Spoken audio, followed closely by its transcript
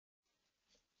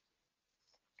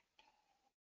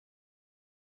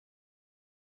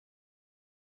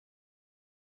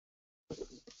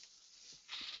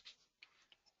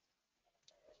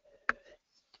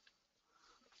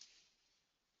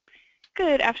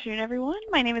Good afternoon, everyone.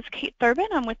 My name is Kate Thurbin.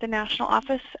 I'm with the National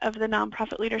Office of the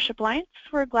Nonprofit Leadership Alliance.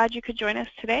 We're glad you could join us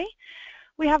today.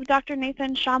 We have Dr.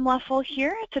 Nathan Schaumleffel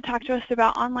here to talk to us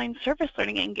about online service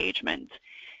learning engagement.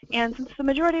 And since the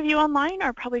majority of you online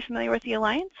are probably familiar with the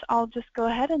Alliance, I'll just go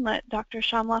ahead and let Dr.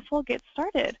 Schaumleffel get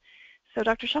started. So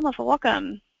Dr. Schaumleffel,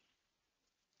 welcome.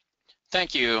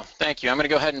 Thank you. Thank you. I'm going to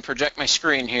go ahead and project my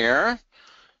screen here.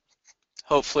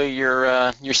 Hopefully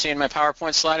you're seeing my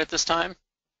PowerPoint slide at this time.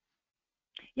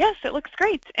 Yes, it looks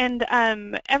great. And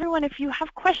everyone, if you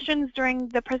have questions during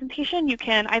the presentation, you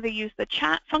can either use the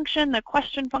chat function, the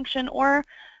question function, or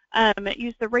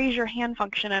use the raise your hand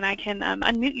function, and I can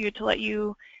unmute you to let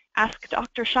you ask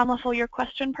Dr. Schaumleffel your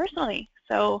question personally.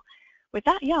 So with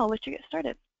that, yeah, I'll let you get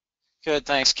started. Good,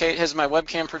 thanks. Kate, has my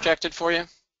webcam projected for you?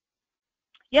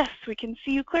 Yes, we can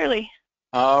see you clearly.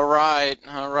 All right,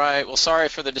 all right. Well, sorry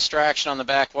for the distraction on the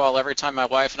back wall. Every time my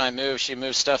wife and I move, she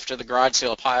moves stuff to the garage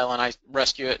sale pile, and I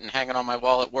rescue it and hang it on my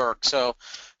wall at work. So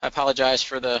I apologize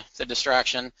for the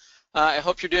distraction. I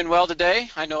hope you're doing well today.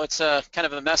 I know it's kind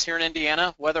of a mess here in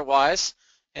Indiana, weather-wise,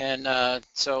 and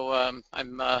so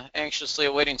I'm anxiously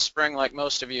awaiting spring like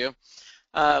most of you.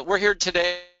 We're here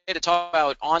today to talk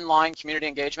about online community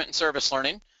engagement and service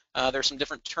learning. There's some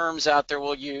different terms out there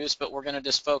we'll use, but we're going to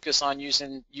just focus on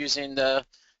using the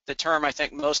term I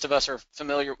think most of us are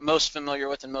most familiar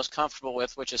with and most comfortable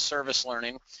with, which is service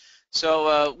learning.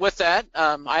 So with that,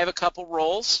 I have a couple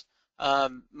roles.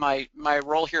 My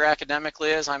role here academically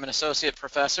is I'm an associate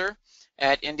professor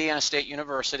at Indiana State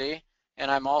University,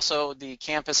 and I'm also the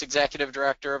campus executive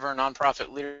director of our nonprofit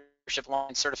leadership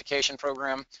alliance certification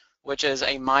program, which is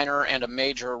a minor and a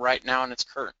major right now in its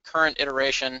current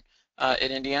iteration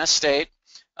at Indiana State.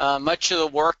 Much of the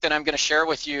work that I'm going to share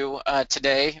with you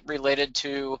today related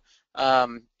to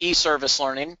e-service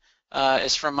learning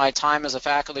is from my time as a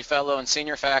faculty fellow and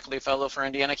senior faculty fellow for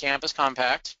Indiana Campus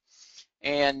Compact.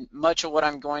 And much of what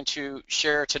I'm going to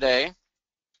share today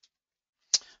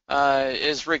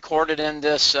is recorded in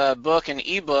this book, an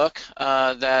ebook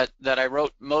that I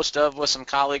wrote most of with some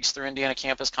colleagues through Indiana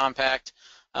Campus Compact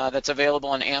that's available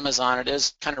on Amazon. It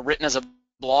is kind of written as a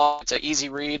blog. It's an easy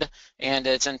read, and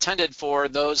it's intended for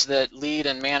those that lead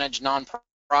and manage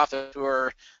nonprofits who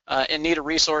are in need of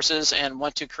resources and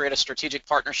want to create a strategic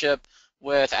partnership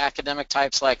with academic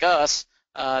types like us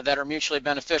that are mutually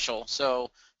beneficial.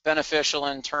 So beneficial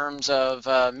in terms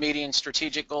of meeting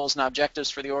strategic goals and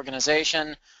objectives for the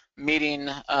organization, meeting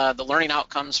the learning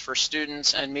outcomes for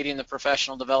students, and meeting the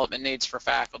professional development needs for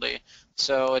faculty.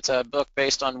 So it's a book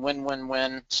based on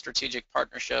win-win-win strategic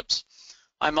partnerships.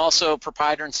 I'm also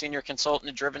proprietor and senior consultant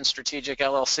at Driven Strategic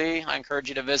LLC. I encourage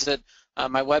you to visit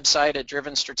my website at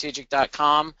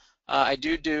drivenstrategic.com. I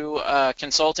do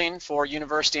consulting for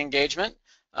university engagement,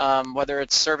 whether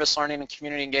it's service learning and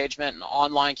community engagement and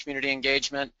online community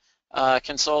engagement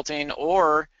consulting,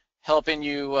 or helping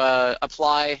you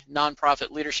apply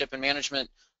nonprofit leadership and management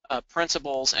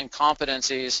principles and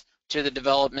competencies to the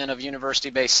development of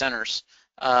university-based centers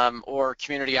or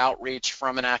community outreach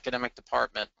from an academic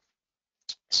department.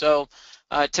 So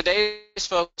today's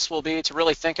focus will be to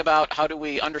really think about how do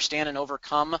we understand and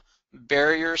overcome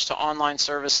barriers to online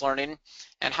service learning,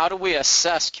 and how do we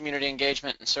assess community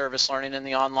engagement and service learning in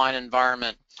the online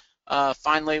environment.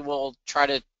 Finally, we'll try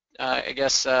to,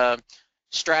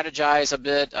 strategize a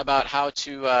bit about how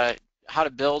to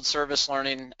build service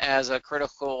learning as a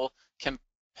critical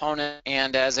component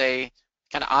and as a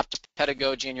kind of optimal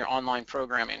pedagogy in your online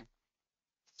programming.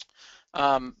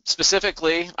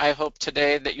 Specifically, I hope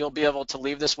today that you'll be able to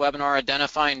leave this webinar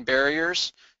identifying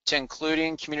barriers to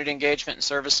including community engagement and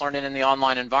service learning in the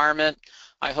online environment.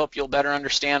 I hope you'll better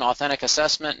understand authentic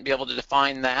assessment and be able to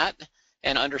define that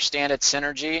and understand its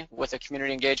synergy with a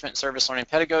community engagement and service learning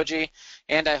pedagogy.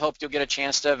 And I hope you'll get a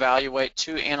chance to evaluate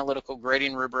 2 analytical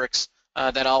grading rubrics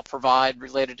that I'll provide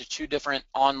related to 2 different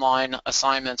online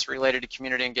assignments related to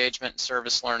community engagement and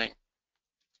service learning.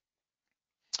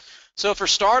 So for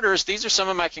starters, these are some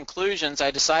of my conclusions.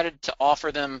 I decided to offer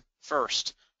them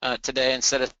first today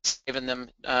instead of saving them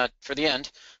for the end.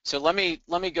 So let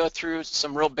me go through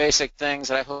some real basic things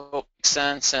that I hope make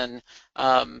sense, and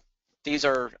these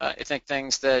are, I think,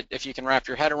 things that if you can wrap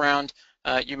your head around,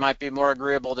 you might be more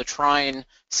agreeable to trying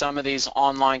some of these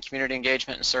online community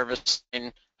engagement and service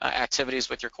activities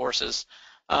with your courses.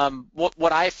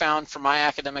 What I found from my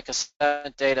academic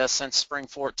assessment data since spring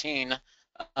 14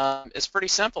 is pretty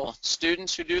simple.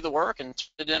 Students who do the work and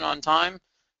turn it in on time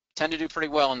tend to do pretty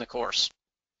well in the course.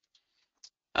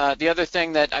 The other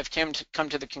thing that I've come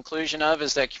to the conclusion of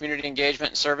is that community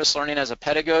engagement and service learning as a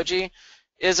pedagogy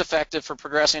is effective for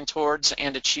progressing towards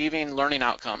and achieving learning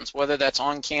outcomes, whether that's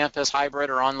on campus, hybrid,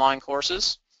 or online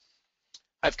courses.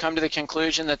 I've come to the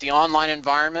conclusion that the online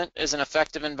environment is an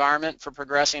effective environment for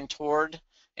progressing toward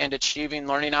and achieving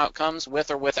learning outcomes with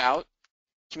or without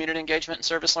community engagement and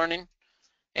service learning.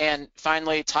 And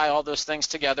finally, tie all those things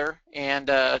together. And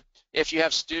if you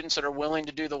have students that are willing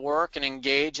to do the work and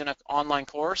engage in an online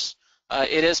course,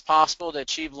 it is possible to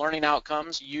achieve learning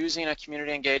outcomes using a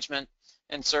community engagement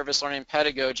and service learning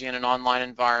pedagogy in an online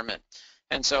environment.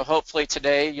 And so hopefully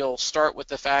today you'll start with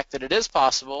the fact that it is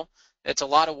possible. It's a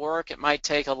lot of work. It might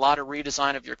take a lot of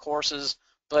redesign of your courses,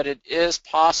 but it is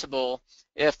possible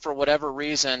if for whatever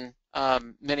reason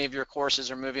many of your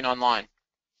courses are moving online.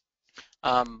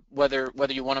 Whether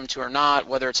you want them to or not,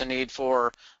 whether it's a need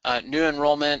for new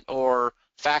enrollment or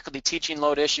faculty teaching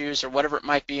load issues or whatever it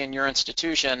might be in your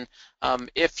institution,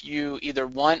 if you either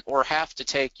want or have to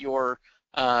take your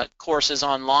courses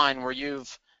online where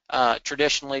you've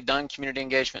traditionally done community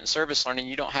engagement and service learning,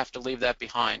 you don't have to leave that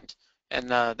behind. And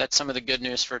that's some of the good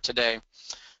news for today.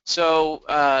 So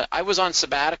I was on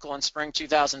sabbatical in spring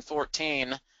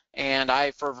 2014, and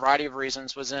I, for a variety of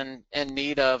reasons, was in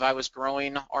need of, I was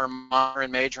growing our minor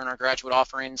and major and our graduate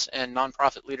offerings in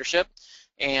nonprofit leadership.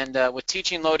 And with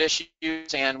teaching load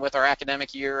issues and with our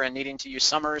academic year and needing to use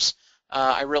summers,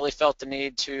 I really felt the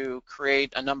need to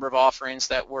create a number of offerings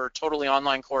that were totally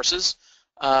online courses.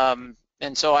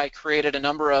 And so I created a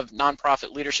number of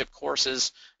nonprofit leadership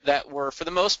courses that were, for the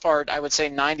most part, I would say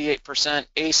 98%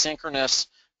 asynchronous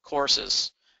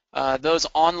courses. Those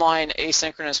online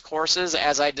asynchronous courses,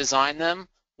 as I designed them,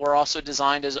 were also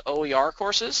designed as OER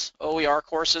courses. OER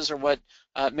courses are what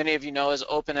many of you know as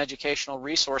open educational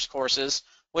resource courses,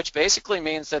 which basically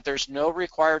means that there's no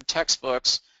required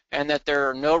textbooks and that there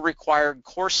are no required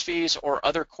course fees or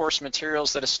other course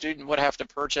materials that a student would have to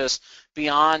purchase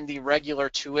beyond the regular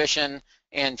tuition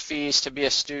and fees to be a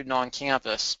student on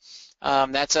campus.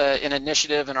 That's an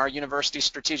initiative in our university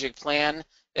strategic plan,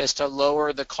 is to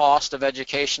lower the cost of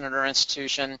education at our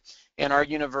institution, and our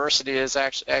university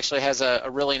actually has a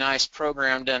really nice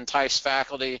program to entice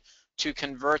faculty to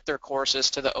convert their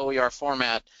courses to the OER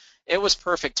format. It was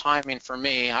perfect timing for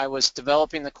me. I was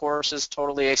developing the courses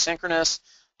totally asynchronous.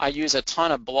 I use a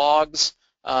ton of blogs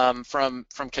from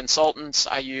consultants.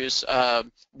 I use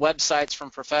websites from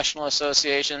professional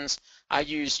associations. I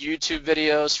use YouTube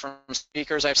videos from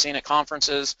speakers I've seen at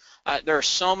conferences. There are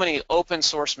so many open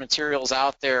source materials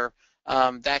out there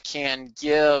that can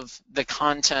give the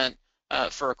content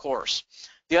for a course.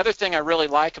 The other thing I really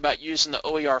like about using the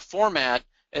OER format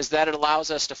is that it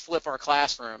allows us to flip our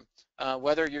classroom.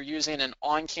 Whether you're using an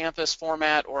on-campus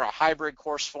format or a hybrid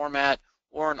course format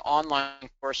or an online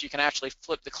course, you can actually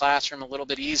flip the classroom a little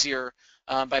bit easier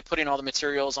by putting all the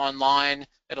materials online.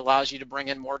 It allows you to bring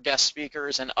in more guest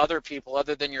speakers and other people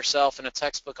other than yourself and a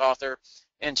textbook author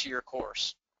into your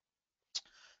course.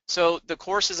 So the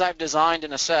courses I've designed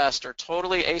and assessed are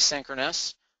totally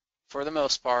asynchronous for the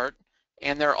most part,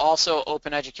 and they're also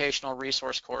open educational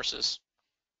resource courses.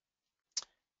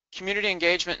 Community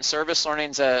engagement and service learning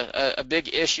is a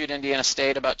big issue at Indiana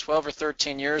State. About 12 or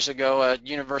 13 years ago, a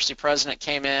university president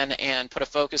came in and put a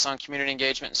focus on community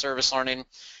engagement and service learning,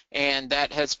 and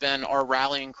that has been our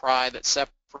rallying cry that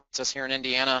separates us here in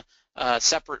Indiana,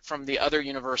 separate from the other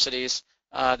universities,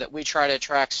 that we try to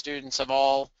attract students of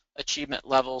all achievement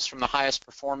levels, from the highest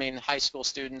performing high school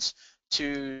students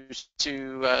to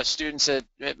students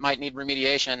that might need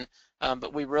remediation.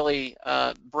 But we really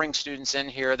bring students in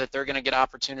here that they're going to get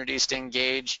opportunities to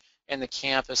engage in the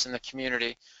campus and the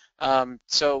community.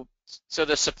 So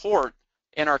the support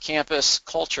in our campus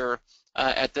culture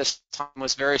at this time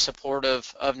was very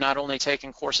supportive of not only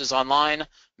taking courses online,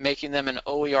 making them in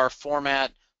OER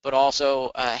format, but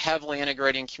also heavily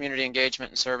integrating community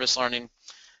engagement and service learning.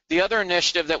 The other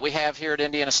initiative that we have here at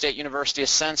Indiana State University is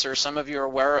Sensor. Some of you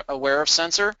are aware of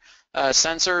Sensor.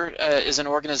 Sensor is an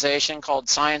organization called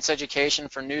Science Education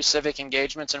for New Civic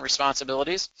Engagements and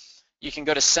Responsibilities. You can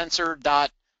go to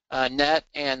sensor.net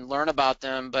and learn about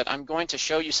them, but I'm going to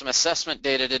show you some assessment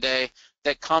data today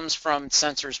that comes from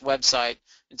Sensor's website.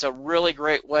 It's a really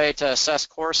great way to assess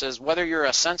courses. Whether you're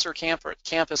a Sensor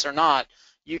campus or not,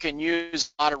 you can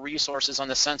use a lot of resources on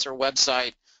the Sensor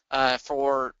website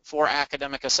for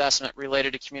academic assessment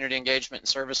related to community engagement and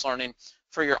service learning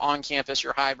for your on-campus,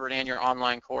 your hybrid, and your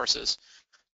online courses.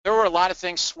 There were a lot of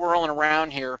things swirling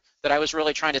around here that I was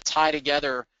really trying to tie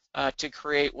together to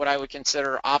create what I would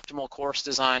consider optimal course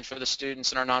design for the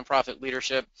students in our nonprofit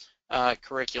leadership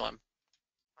curriculum.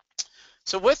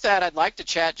 So with that, I'd like to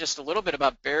chat just a little bit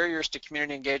about barriers to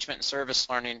community engagement and service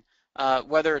learning.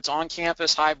 Whether it's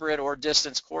on-campus, hybrid, or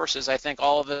distance courses, I think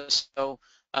all of us know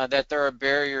that there are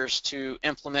barriers to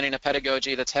implementing a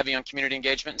pedagogy that's heavy on community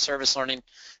engagement and service learning.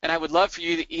 And I would love for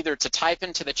you either to type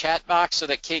into the chat box so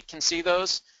that Kate can see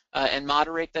those and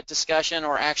moderate that discussion,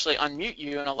 or actually unmute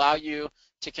you and allow you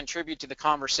to contribute to the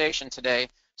conversation today.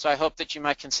 So I hope that you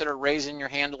might consider raising your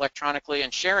hand electronically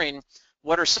and sharing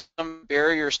what are some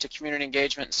barriers to community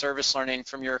engagement and service learning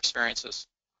from your experiences.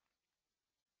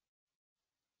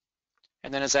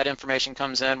 And then as that information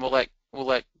comes in, we'll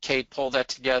let Kate pull that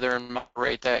together and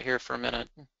moderate that here for a minute.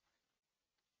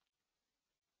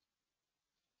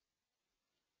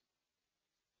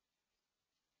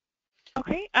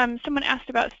 Okay, someone asked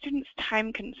about students'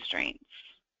 time constraints.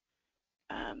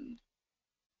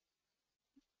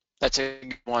 That's a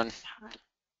good one.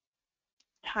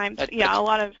 Time, yeah, a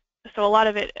lot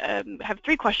of it have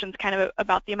 3 questions kind of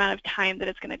about the amount of time that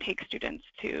it's going to take students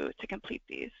to complete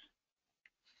these.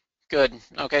 Good.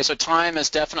 Okay, so time is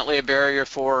definitely a barrier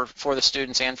for the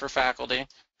students and for faculty.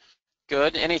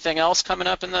 Good. Anything else coming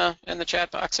up in the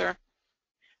chat box there?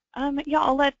 Yeah,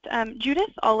 I'll let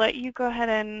Judith. I'll let you go ahead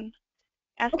and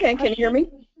ask. Okay, can you hear me?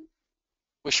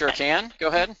 We sure can. Go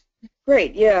ahead.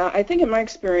 Great. Yeah, I think in my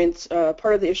experience,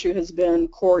 part of the issue has been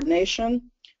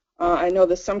coordination. I know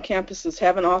that some campuses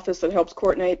have an office that helps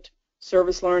coordinate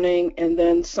service learning, and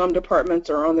then some departments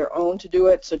are on their own to do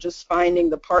it. So just finding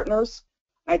the partners,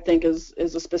 I think, is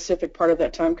a specific part of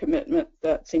that time commitment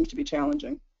that seems to be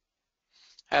challenging.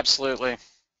 Absolutely.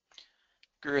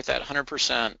 Agree with that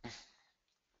 100%.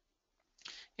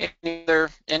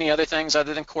 Any other things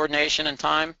other than coordination and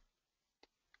time?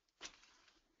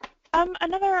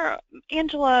 Another,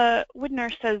 Angela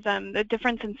Widner says the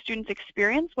difference in students'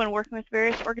 experience when working with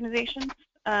various organizations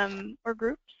or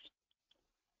groups.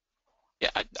 Yeah,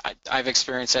 I've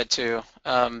experienced that too.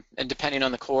 And depending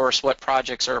on the course, what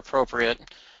projects are appropriate,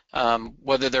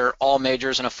 whether they're all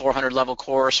majors in a 400 level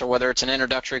course or whether it's an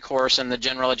introductory course in the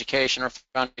general education or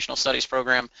foundational studies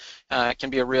program, it can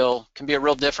be a real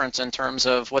difference in terms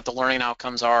of what the learning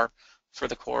outcomes are for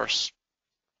the course.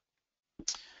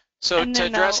 So to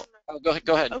address, go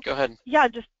ahead. Yeah,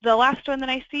 just the last one that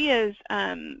I see is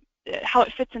how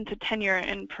it fits into tenure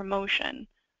and promotion.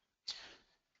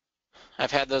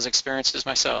 I've had those experiences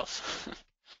myself.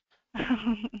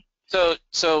 So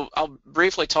I'll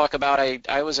briefly talk about,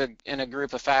 I was in a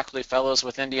group of faculty fellows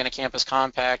with Indiana Campus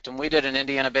Compact, and we did an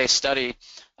Indiana-based study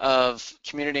of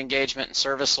community engagement and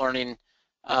service learning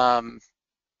in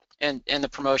the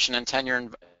promotion and tenure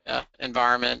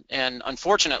environment. And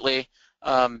unfortunately,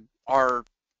 our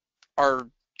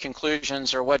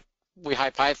conclusions are what we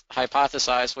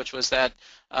hypothesized, which was that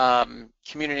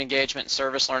community engagement and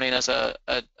service learning is a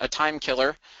time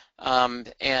killer,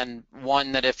 and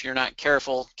one that if you're not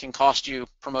careful can cost you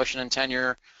promotion and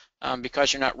tenure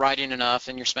because you're not writing enough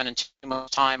and you're spending too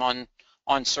much time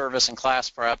on service and class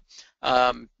prep.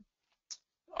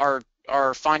 Our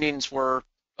findings were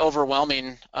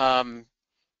overwhelming,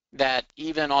 that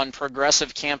even on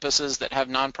progressive campuses that have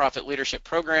nonprofit leadership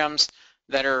programs,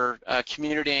 that are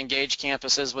community engaged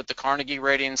campuses with the Carnegie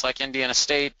ratings like Indiana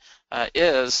State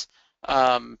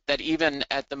that even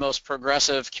at the most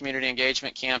progressive community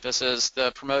engagement campuses,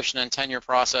 the promotion and tenure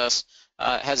process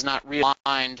has not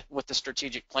realigned with the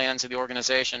strategic plans of the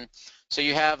organization. So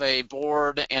you have a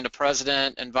board and a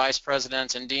president and vice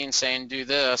presidents and deans saying do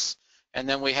this, and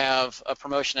then we have a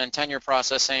promotion and tenure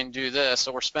process saying do this,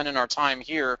 so we're spending our time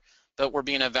here, but we're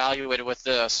being evaluated with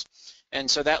this. And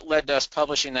so that led to us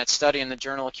publishing that study in the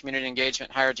Journal of Community Engagement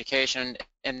and Higher Education,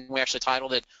 and we actually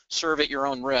titled it Serve at Your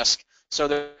Own Risk. So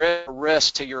there is a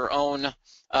risk to your own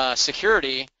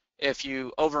security if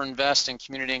you overinvest in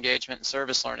community engagement and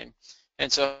service learning. And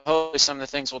so hopefully some of the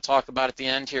things we'll talk about at the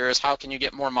end here is how can you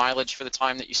get more mileage for the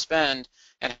time that you spend,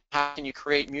 and how can you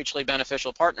create mutually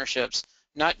beneficial partnerships,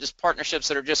 not just partnerships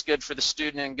that are just good for the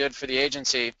student and good for the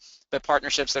agency, but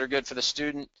partnerships that are good for the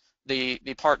student, the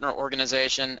partner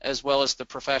organization, as well as the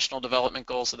professional development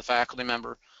goals of the faculty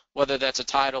member, whether that's a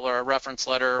title or a reference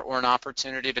letter or an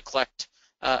opportunity to collect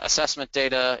assessment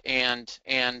data and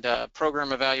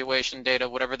program evaluation data,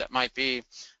 whatever that might be,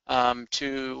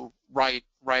 to write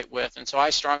with. And so I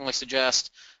strongly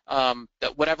suggest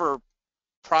that whatever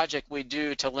project we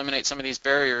do to eliminate some of these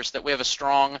barriers, that we have a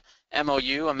strong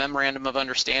MOU, a memorandum of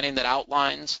understanding that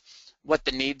outlines what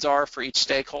the needs are for each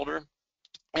stakeholder,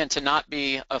 and to not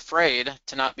be afraid,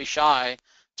 to not be shy,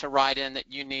 to write in that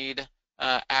you need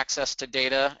access to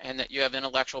data and that you have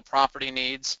intellectual property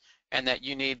needs and that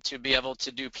you need to be able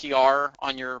to do PR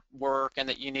on your work and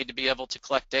that you need to be able to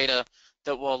collect data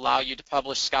that will allow you to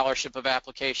publish scholarship of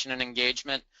application and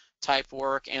engagement type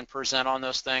work and present on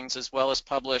those things, as well as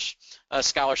publish a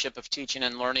scholarship of teaching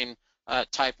and learning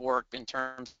type work in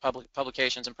terms of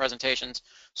publications and presentations,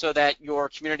 so that your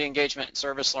community engagement and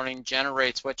service learning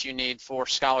generates what you need for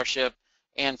scholarship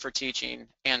and for teaching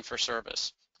and for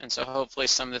service. And so hopefully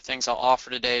some of the things I'll offer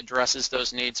today addresses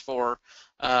those needs for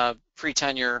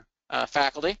pre-tenure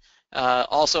faculty.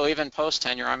 Also, even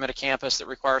post-tenure, I'm at a campus that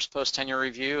requires post-tenure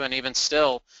review, and even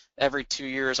still, every 2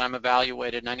 years I'm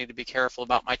evaluated, and I need to be careful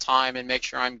about my time and make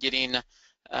sure I'm getting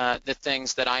the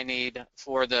things that I need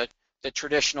for the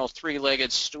traditional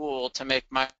three-legged stool to make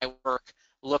my work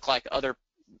look like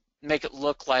make it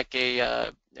look like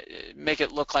the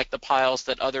piles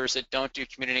that others that don't do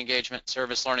community engagement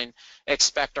service learning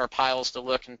expect our piles to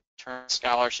look in terms of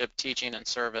scholarship, teaching, and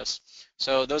service.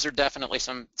 So those are definitely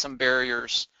some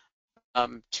barriers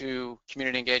to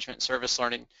community engagement and service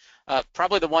learning.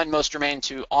 Probably the one most germane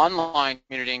to online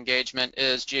community engagement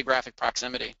is geographic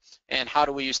proximity, and how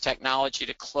do we use technology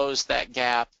to close that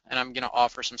gap, and I'm going to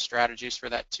offer some strategies for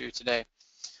that too today.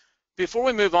 Before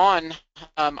we move on,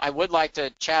 I would like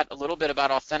to chat a little bit about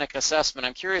authentic assessment.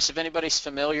 I'm curious if anybody's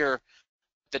familiar with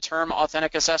the term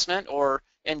authentic assessment, or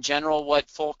in general what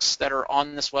folks that are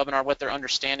on this webinar, what their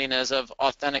understanding is of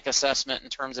authentic assessment in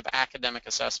terms of academic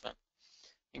assessment.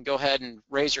 You can go ahead and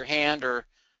raise your hand or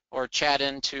chat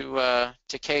into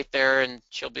to Kate there, and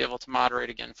she'll be able to moderate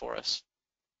again for us.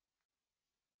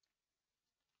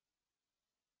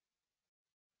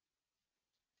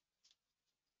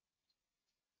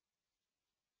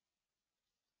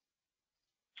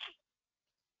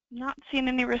 Not seeing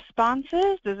any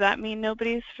responses. Does that mean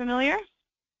nobody's familiar?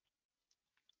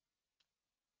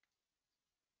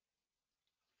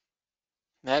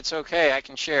 That's okay, I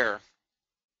can share.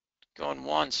 Going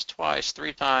once, twice,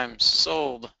 3 times,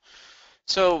 sold.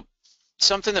 So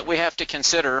something that we have to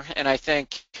consider, and I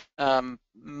think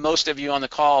most of you on the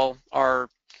call are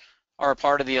a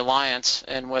part of the Alliance,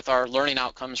 and with our learning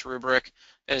outcomes rubric,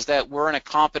 is that we're in a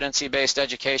competency-based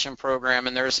education program,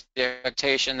 and there's the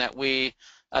expectation that we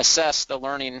assess the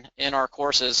learning in our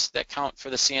courses that count for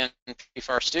the CNP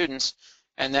for our students,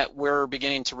 and that we're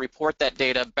beginning to report that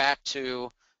data back to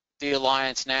the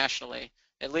Alliance nationally.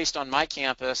 At least on my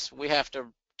campus, we have to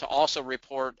also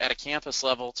report at a campus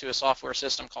level to a software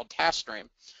system called TaskStream.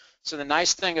 So the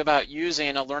nice thing about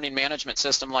using a learning management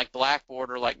system like Blackboard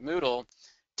or like Moodle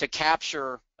to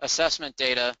capture assessment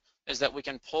data is that we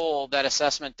can pull that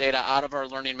assessment data out of our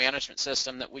learning management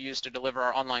system that we use to deliver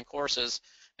our online courses,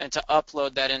 and to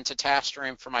upload that into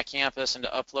TaskStream for my campus, and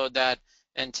to upload that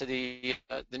into the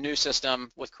new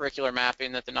system with curricular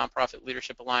mapping that the Nonprofit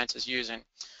Leadership Alliance is using.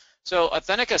 So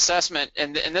authentic assessment,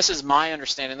 and this is my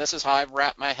understanding, this is how I've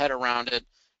wrapped my head around it,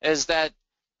 is that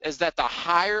the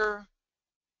higher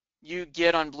you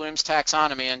get on Bloom's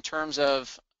taxonomy in terms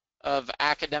of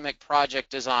academic project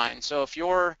design. So if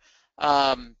you're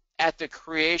at the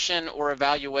creation or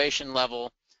evaluation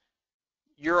level,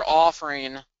 you're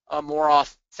offering a more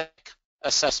authentic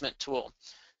assessment tool.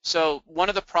 So one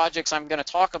of the projects I'm going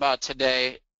to talk about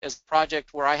today is a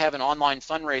project where I have an online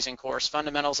fundraising course,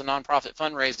 Fundamentals of Nonprofit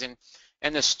Fundraising,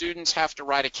 and the students have to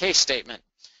write a case statement.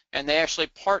 And they actually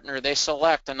partner, they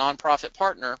select a nonprofit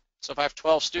partner. So if I have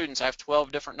 12 students, I have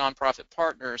 12 different nonprofit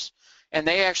partners, and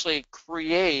they actually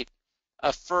create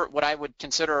what I would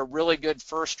consider a really good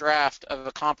first draft of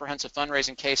a comprehensive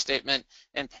fundraising case statement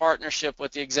in partnership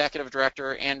with the executive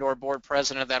director and or board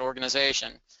president of that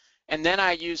organization. And then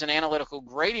I use an analytical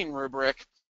grading rubric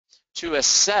to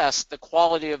assess the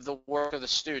quality of the work of the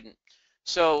student.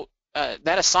 So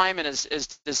that assignment is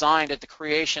designed at the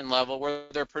creation level where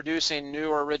they're producing new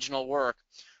or original work.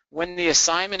 When the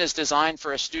assignment is designed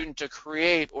for a student to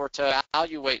create or to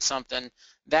evaluate something,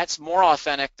 that's more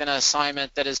authentic than an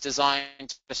assignment that is designed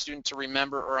for a student to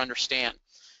remember or understand.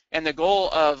 And the goal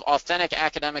of authentic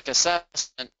academic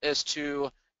assessment is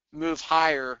to move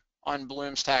higher on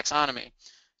Bloom's taxonomy.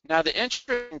 Now, the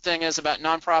interesting thing is about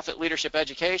nonprofit leadership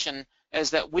education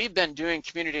is that we've been doing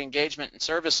community engagement and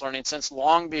service learning since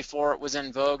long before it was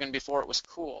in vogue and before it was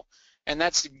cool. And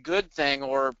that's a good thing,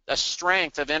 or a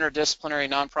strength of interdisciplinary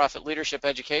nonprofit leadership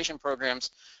education programs,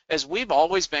 is we've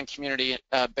always been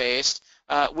community-based.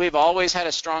 We've always had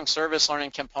a strong service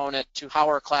learning component to how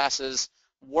our classes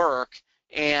work,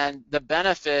 and the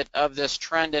benefit of this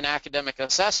trend in academic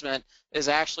assessment is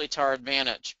actually to our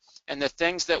advantage. And the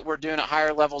things that we're doing at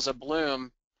higher levels of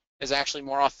Bloom is actually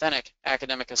more authentic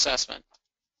academic assessment.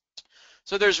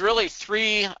 So there's really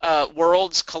 3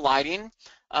 worlds colliding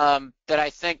that I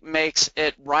think makes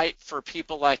it right for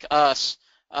people like us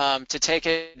to take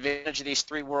advantage of these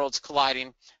 3 worlds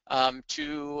colliding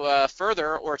to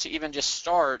further or to even just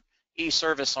start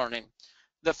e-service learning.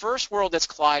 The first world that's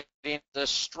colliding is a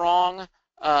strong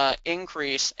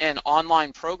increase in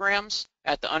online programs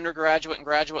at the undergraduate and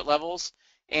graduate levels,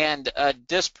 and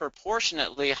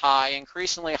disproportionately high,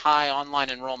 increasingly high online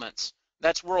enrollments.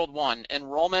 That's world one.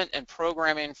 Enrollment and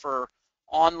programming for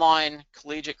online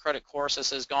collegiate credit courses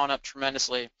has gone up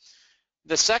tremendously.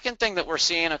 The second thing that we're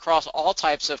seeing across all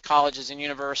types of colleges and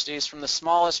universities, from the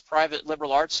smallest private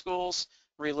liberal arts schools,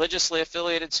 religiously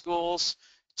affiliated schools,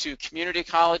 to community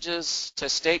colleges, to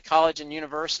state college and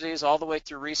universities, all the way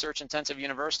through research-intensive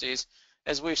universities,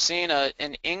 as we've seen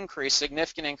an increase,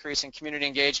 significant increase in community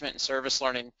engagement and service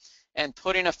learning, and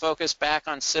putting a focus back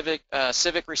on civic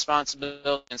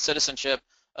responsibility and citizenship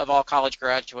of all college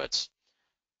graduates.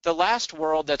 The last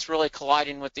world that's really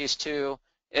colliding with these two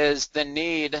is the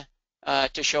need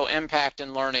to show impact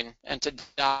in learning and to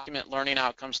document learning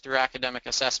outcomes through academic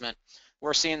assessment.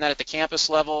 We're seeing that at the campus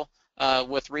level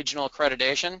with regional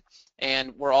accreditation,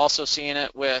 and we're also seeing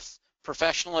it with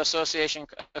professional association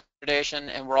accreditation,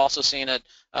 and we're also seeing it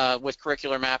with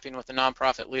curricular mapping with the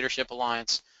Nonprofit Leadership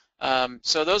Alliance.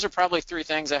 So those are probably three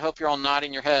things. I hope you're all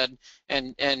nodding your head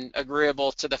and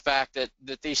agreeable to the fact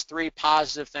that these three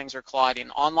positive things are colliding: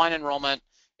 online enrollment,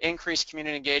 increased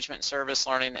community engagement and service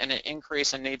learning, and an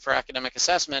increase in need for academic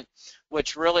assessment,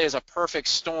 which really is a perfect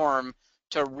storm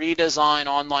to redesign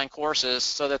online courses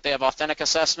so that they have authentic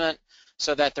assessment,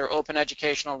 so that they're open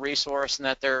educational resource, and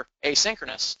that they're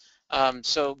asynchronous.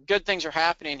 So good things are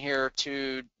happening here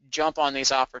to jump on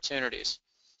these opportunities.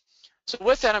 So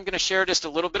with that, I'm going to share just a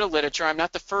little bit of literature. I'm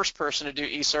not the first person to do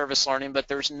e-service learning, but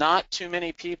there's not too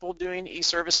many people doing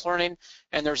e-service learning,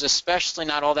 and there's especially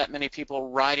not all that many people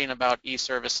writing about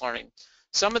e-service learning.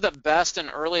 Some of the best and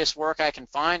earliest work I can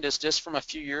find is just from a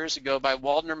few years ago by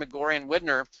Waldner, McGorry, and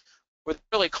Widner, where they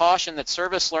really caution that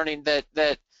service learning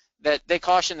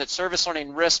service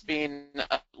learning risks being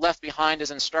left behind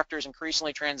as instructors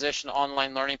increasingly transition to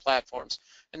online learning platforms.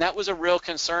 And that was a real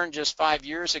concern just 5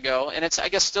 years ago, and it's, I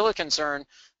guess, still a concern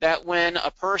that when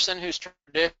a person who's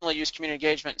traditionally used community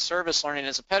engagement and service learning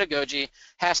as a pedagogy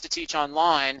has to teach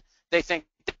online, they think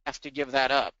they have to give that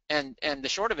up. And the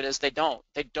short of it is they don't.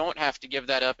 They don't have to give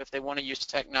that up if they want to use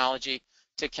technology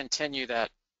to continue that.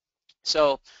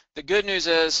 So the good news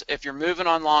is, if you're moving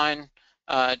online,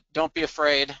 don't be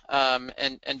afraid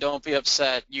and don't be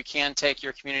upset. You can take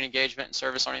your community engagement and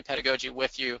service learning pedagogy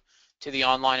with you to the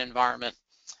online environment.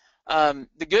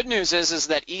 The good news is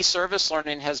that e-service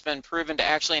learning has been proven to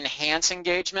actually enhance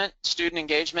engagement, student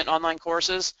engagement in online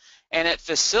courses, and it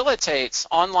facilitates,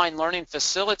 online learning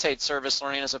facilitates service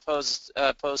learning as opposed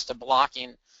to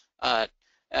blocking.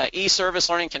 E-service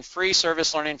learning can free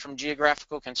service learning from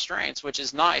geographical constraints, which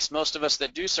is nice. Most of us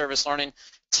that do service learning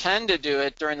tend to do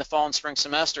it during the fall and spring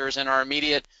semesters in our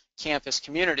immediate campus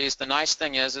communities. The nice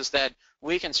thing is that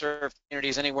we can serve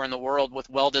communities anywhere in the world with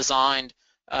well-designed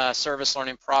service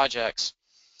learning projects.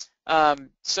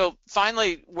 So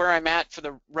finally, where I'm at for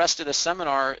the rest of the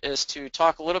seminar is to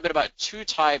talk a little bit about two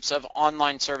types of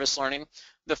online service learning.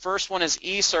 The first one is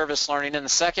e-service learning, and the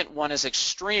second one is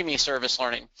extreme e-service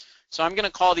learning. So I'm going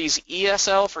to call these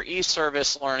ESL for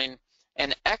e-service learning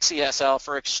and XESL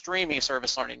for extreme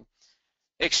e-service learning.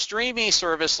 Extreme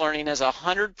e-service learning is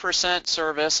 100%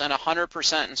 service and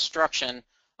 100% instruction,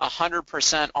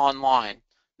 100% online.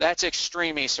 That's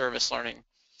extreme e-service learning.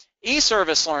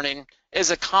 E-service learning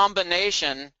is a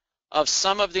combination of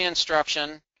some of the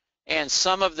instruction and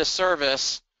some of the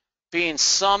service, being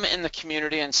some in the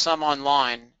community and some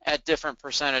online at different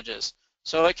percentages.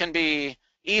 So it can be,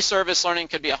 e-service learning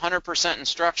could be 100%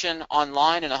 instruction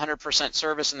online and 100%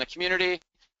 service in the community,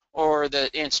 or the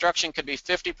instruction could be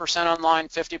 50% online,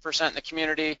 50% in the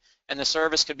community, and the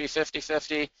service could be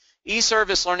 50-50.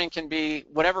 E-service learning can be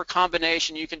whatever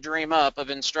combination you can dream up of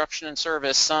instruction and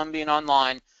service, some being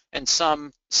online and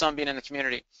some being in the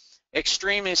community.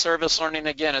 Extreme e-service learning,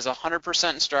 again, is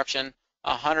 100% instruction,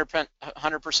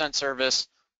 100% service,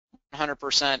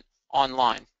 100%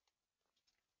 online.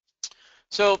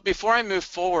 So before I move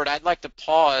forward, I'd like to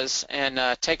pause and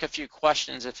take a few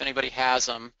questions if anybody has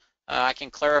them. I can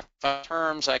clarify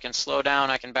terms, I can slow down,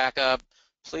 I can back up.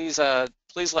 Please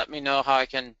let me know how I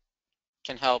can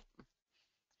help.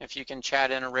 If you can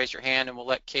chat in or raise your hand, and we'll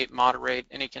let Kate moderate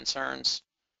any concerns.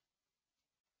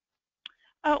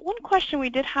 One question we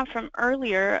did have from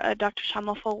earlier, Dr.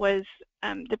 Schaumleffel, was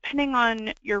depending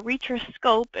on your reach or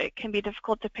scope, it can be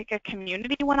difficult to pick a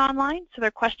community when online. So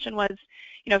their question was,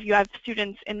 if you have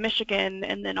students in Michigan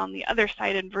and then on the other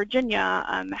side in Virginia,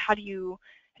 how do you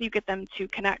get them to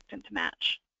connect and to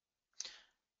match?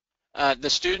 The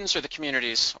students or the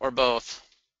communities, or both?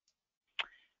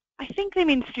 I think they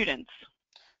mean students.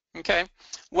 Okay.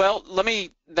 Well,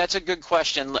 that's a good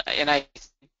question, and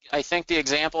I think the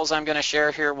examples I'm going to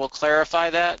share here will clarify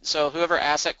that. So whoever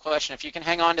asked that question, if you can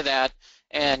hang on to that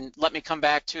and let me come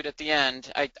back to it at the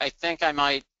end, I think I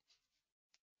might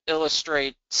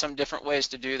illustrate some different ways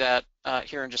to do that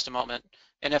here in just a moment.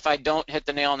 And if I don't hit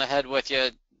the nail on the head with you,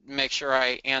 make sure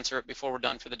I answer it before we're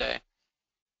done for the day.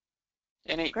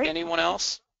 Great. Anyone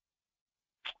else?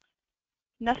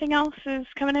 Nothing else is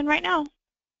coming in right now.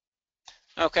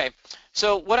 Okay,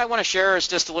 so what I want to share is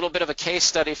just a little bit of a case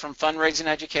study from fundraising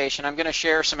education. I'm going to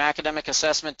share some academic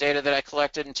assessment data that I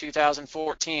collected in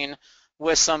 2014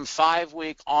 with some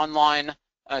 5-week online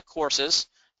courses.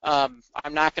 I'm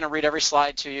not going to read every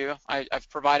slide to you. I've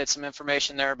provided some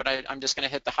information there, but I'm just going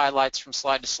to hit the highlights from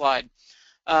slide to slide.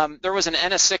 There was an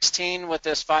N of 16 with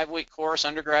this 5-week course,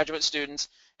 undergraduate students,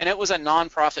 and it was a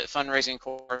nonprofit fundraising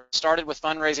course. It started with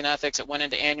fundraising ethics. It went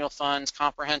into annual funds,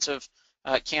 comprehensive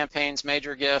campaigns,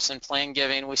 major gifts, and plain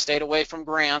giving. We stayed away from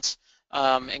grants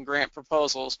and grant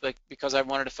proposals, but because I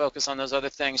wanted to focus on those other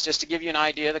things. Just to give you an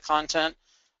idea of the content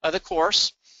of the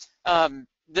course,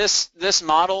 this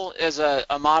model is a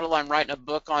model I'm writing a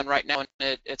book on right now,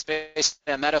 and it's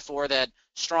basically a metaphor that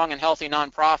strong and healthy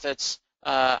nonprofits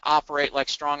operate like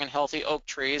strong and healthy oak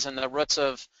trees, and the roots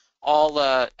of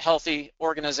all healthy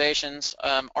organizations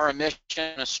are a mission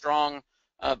and a strong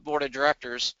board of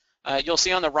directors. You'll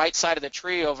see on the right side of the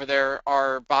tree over there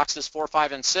are boxes 4,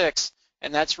 5, and 6,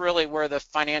 and that's really where the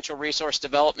financial resource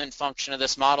development function of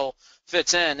this model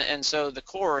fits in. And so the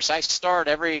course, I start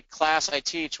every class I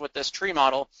teach with this tree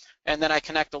model, and then I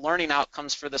connect the learning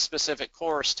outcomes for the specific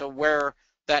course to where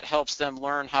that helps them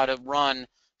learn how to run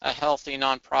a healthy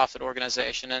nonprofit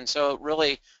organization. And so it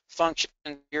really functions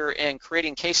here in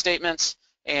creating case statements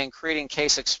and creating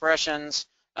case expressions.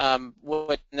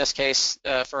 What in this case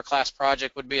for a class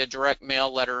project would be a direct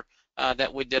mail letter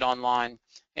that we did online,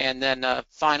 and then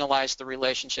finalize the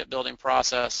relationship building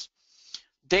process.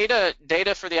 Data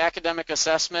for the academic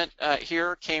assessment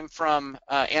here came from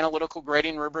analytical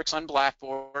grading rubrics on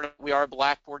Blackboard. We are a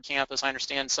Blackboard campus. I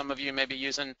understand some of you may be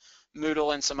using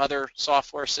Moodle and some other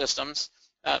software systems.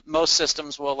 Most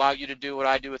systems will allow you to do what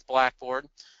I do with Blackboard.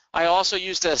 I also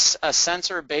used a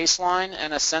sensor baseline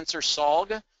and a sensor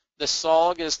SOLG. The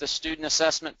SOLG is the student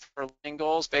assessment for learning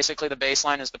goals. Basically, the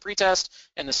baseline is the pretest,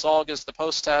 and the SOLG is the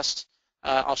post-test.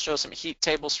 I'll show some heat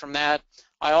tables from that.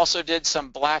 I also did some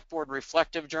Blackboard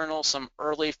reflective journals, some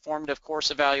early formative course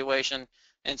evaluation,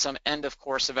 and some end of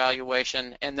course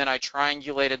evaluation, and then I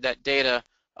triangulated that data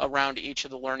around each of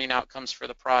the learning outcomes for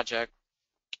the project.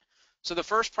 So the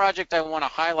first project I want to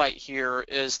highlight here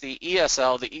is the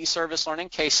ESL, the e-service learning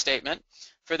case statement.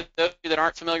 For those of you that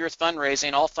aren't familiar with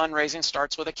fundraising, all fundraising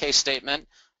starts with a case statement.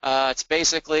 It's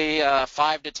basically a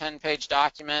 5 to 10 page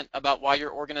document about why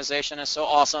your organization is so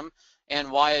awesome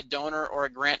and why a donor or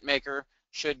a grant maker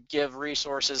should give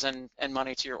resources and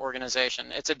money to your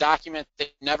organization. It's a document that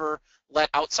you never let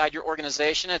outside your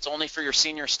organization. It's only for your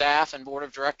senior staff and board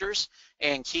of directors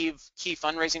and key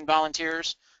fundraising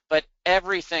volunteers, but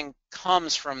everything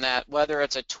comes from that, whether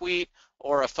it's a tweet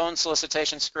or a phone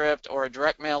solicitation script or a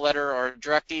direct mail letter or a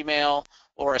direct email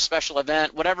or a special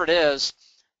event, whatever it is.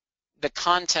 The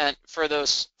content for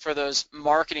those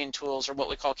marketing tools, or what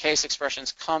we call case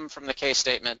expressions, come from the case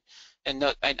statement. And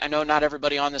I know not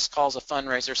everybody on this call is a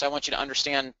fundraiser, so I want you to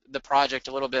understand the project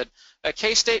a little bit. A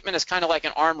case statement is kind of like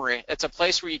an armory. It's a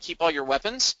place where you keep all your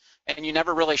weapons and you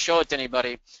never really show it to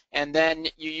anybody. And then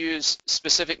you use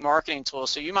specific marketing tools.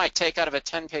 So you might take out of a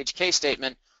 10-page case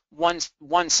statement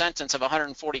one sentence of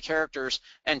 140 characters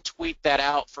and tweet that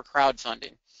out for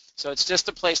crowdfunding. So it's just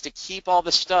a place to keep all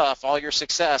the stuff, all your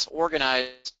success,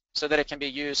 organized so that it can be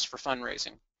used for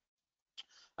fundraising.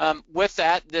 With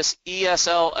that, this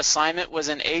ESL assignment was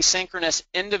an asynchronous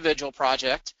individual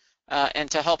project, and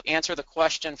to help answer the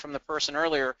question from the person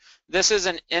earlier, this is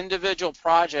an individual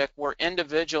project where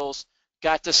individuals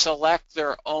got to select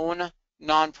their own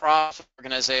nonprofit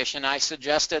organization. I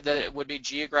suggested that it would be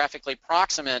geographically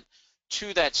proximate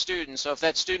to that student. So if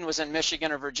that student was in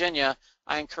Michigan or Virginia,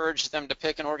 I encouraged them to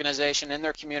pick an organization in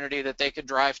their community that they could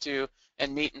drive to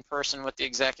and meet in person with the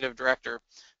executive director.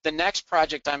 The next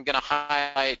project I'm going to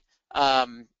highlight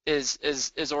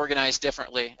is organized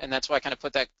differently, and that's why I kind of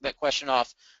put that question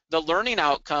off. The learning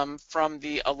outcome from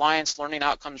the Alliance Learning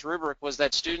Outcomes rubric was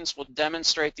that students will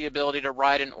demonstrate the ability to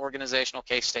write an organizational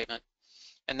case statement,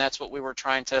 and that's what we were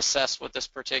trying to assess with this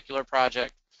particular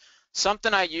project.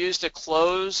 Something I use to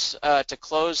close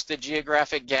the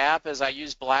geographic gap is I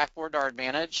use Blackboard to our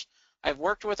advantage. I've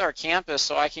worked with our campus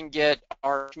so I can get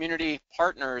our community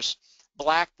partners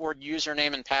Blackboard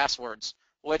username and passwords,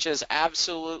 which is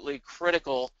absolutely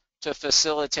critical to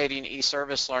facilitating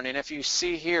e-service learning. If you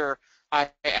see here, I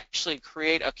actually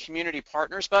create a community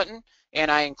partners button,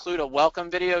 and I include a welcome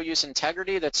video use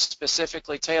integrity that's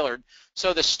specifically tailored.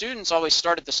 So the students always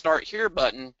start at the start here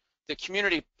button. The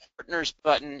community partners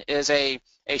button is a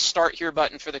start here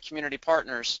button for the community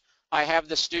partners. I have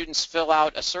the students fill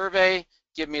out a survey,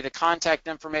 give me the contact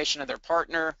information of their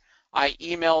partner. I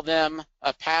email them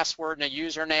a password and a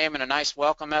username and a nice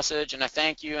welcome message and a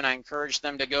thank you, and I encourage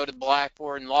them to go to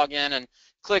Blackboard and log in and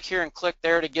click here and click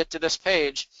there to get to this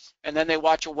page, and then they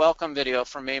watch a welcome video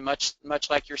from me, much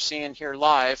like you're seeing here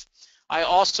live. I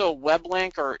also web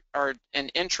link or an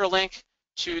intralink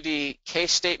to the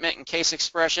case statement and case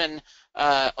expression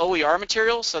OER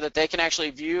materials so that they can actually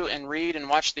view and read and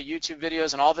watch the YouTube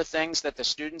videos and all the things that the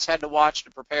students had to watch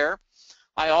to prepare.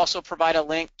 I also provide a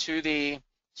link to the,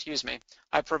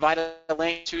 I provide a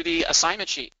link to the assignment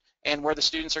sheet and where the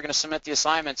students are going to submit the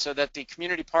assignment so that the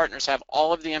community partners have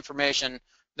all of the information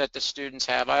that the students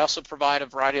have. I also provide a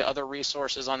variety of other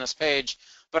resources on this page,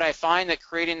 but I find that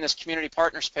creating this community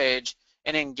partners page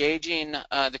and engaging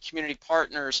the community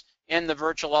partners in the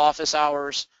virtual office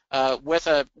hours with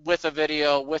a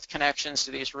video, with connections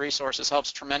to these resources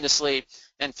helps tremendously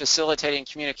in facilitating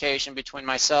communication between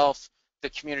myself, the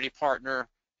community partner,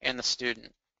 and the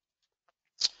student.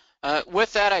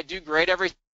 With that, I do grade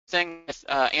everything with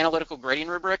analytical grading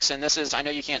rubrics, and this is, I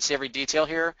know you can't see every detail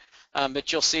here,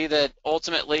 but you'll see that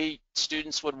ultimately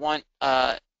students would want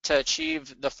to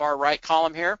achieve the far right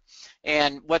column here.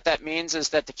 And what that means is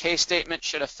that the case statement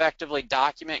should effectively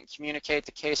document and communicate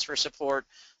the case for support,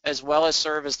 as well as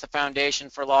serve as the foundation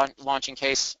for launching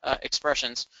case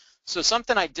expressions. So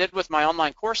something I did with my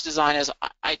online course design is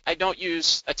I don't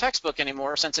use a textbook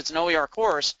anymore since it's an OER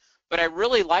course, but I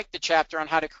really like the chapter on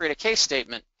how to create a case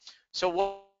statement. So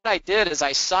what I did is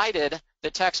I cited the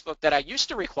textbook that I used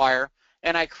to require,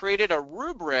 and I created a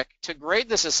rubric to grade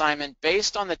this assignment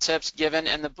based on the tips given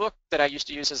in the book that I used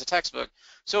to use as a textbook.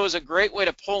 So it was a great way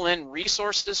to pull in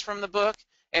resources from the book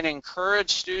and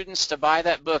encourage students to buy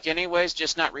that book anyways,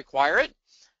 just not require it.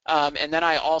 And then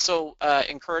I also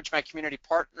encourage my community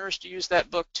partners to use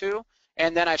that book too.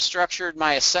 And then I've structured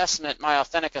my assessment, my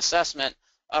authentic assessment,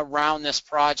 around this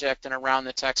project and around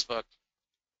the textbook.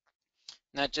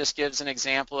 And that just gives an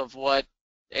example of what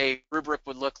a rubric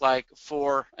would look like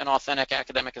for an authentic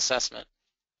academic assessment.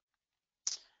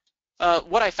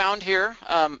 What I found here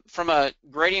from a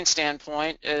grading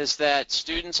standpoint is that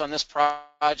students on this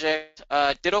project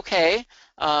did okay,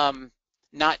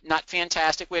 not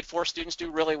fantastic. We had 4 students do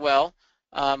really well,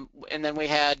 and then we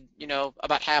had,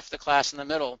 about half the class in the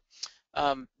middle.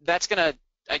 That's gonna,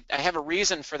 I have a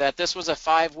reason for that. This was a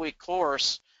 5-week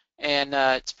course, and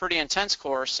it's a pretty intense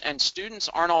course, and students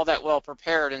aren't all that well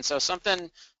prepared. And so something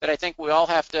that I think we all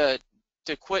have to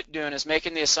quit doing is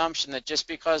making the assumption that just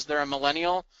because they're a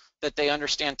millennial that they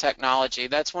understand technology.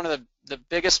 That's one of the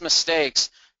biggest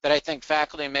mistakes that I think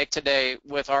faculty make today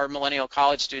with our millennial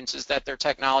college students, is that they're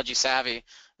technology savvy.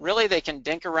 Really, they can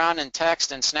dink around in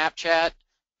text and Snapchat,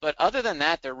 but other than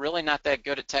that, they're really not that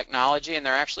good at technology, and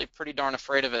they're actually pretty darn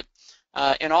afraid of it.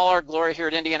 In all our glory here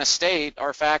at Indiana State,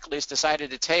 our faculty's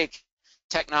decided to take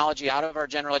technology out of our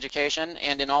general education,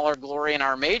 and in all our glory in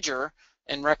our major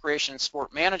in recreation and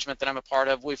sport management that I'm a part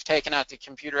of, we've taken out the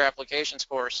computer applications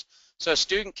course. So a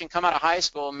student can come out of high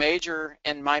school, major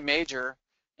in my major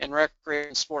in recreation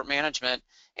and sport management,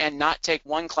 and not take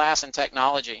one class in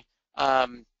technology.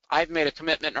 I've made a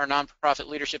commitment in our nonprofit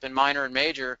leadership in minor and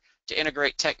major to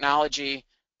integrate technology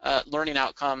learning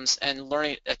outcomes and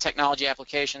learning technology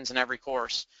applications in every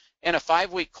course. In a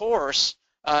 5-week course,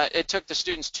 it took the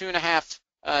students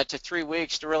 2.5 to 3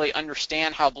 weeks to really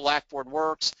understand how Blackboard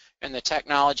works and the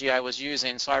technology I was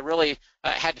using. So I really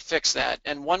had to fix that.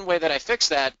 And one way that I fixed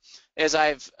that is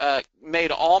I've made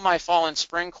all my fall and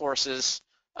spring courses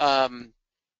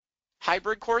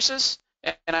hybrid courses,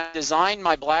 and I designed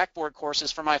my Blackboard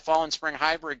courses for my fall and spring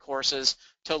hybrid courses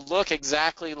to look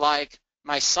exactly like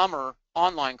my summer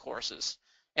online courses.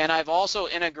 And I've also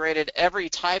integrated every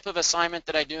type of assignment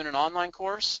that I do in an online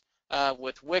course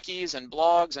with wikis and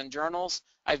blogs and journals.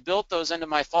 I've built those into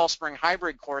my fall spring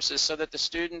hybrid courses so that the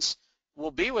students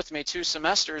will be with me 2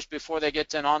 semesters before they get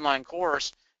to an online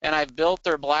course, and I've built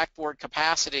their Blackboard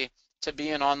capacity to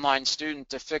be an online student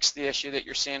to fix the issue that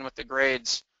you're seeing with the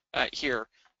grades here.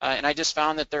 And I just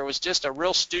found that there was just a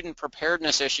real student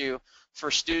preparedness issue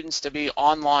for students to be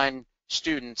online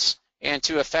students and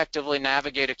to effectively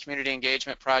navigate a community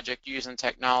engagement project using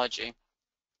technology.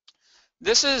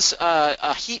 This is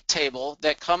a heat table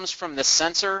that comes from the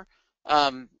sensor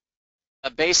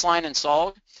baseline in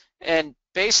SOLG, and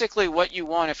basically what you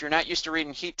want, if you're not used to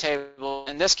reading heat table,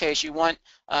 in this case you want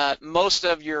most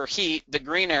of your heat, the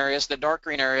green areas, the dark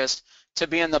green areas, to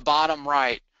be in the bottom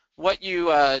right. What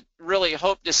you really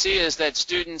hope to see is that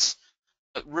students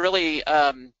really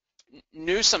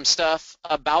knew some stuff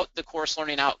about the course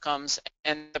learning outcomes,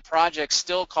 and the project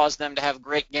still caused them to have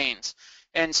great gains.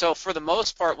 And so for the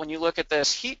most part, when you look at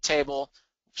this heat table,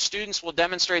 students will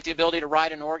demonstrate the ability to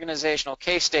write an organizational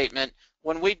case statement.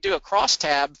 When we do a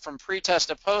crosstab from pre-test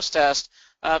to post-test,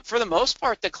 for the most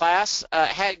part, the class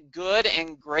had good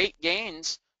and great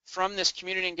gains from this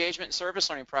community engagement and service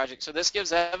learning project. So this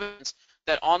gives evidence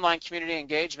that online community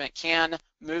engagement can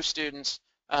move students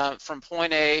from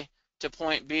point A to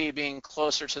point B, being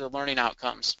closer to the learning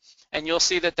outcomes. And you'll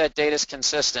see that that data is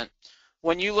consistent.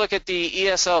 When you look at the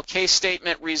ESL case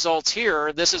statement results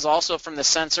here, this is also from the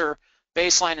sensor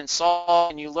baseline and solve,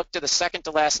 and you look to the second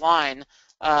to last line,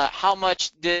 how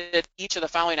much did each of the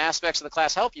following aspects of the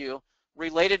class help you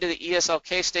related to the ESL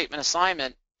case statement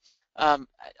assignment. On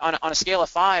a scale of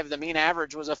 5, the mean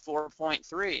average was a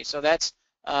 4.3. So that's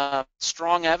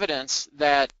strong evidence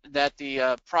that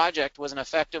the project was an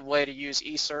effective way to use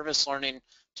e-service learning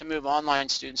to move online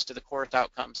students to the course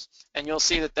outcomes. And you'll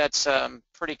see that that's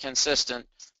pretty consistent.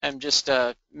 I'm just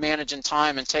managing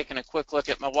time and taking a quick look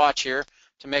at my watch here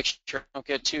to make sure I don't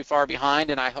get too far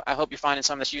behind, and I hope you're finding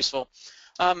some of this useful.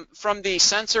 From the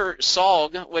sensor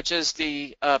SOLG, which is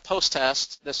the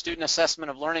post-test, the student assessment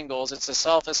of learning goals, it's a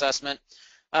self-assessment.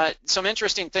 Some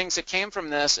interesting things that came from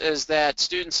this is that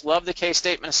students love the case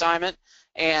statement assignment,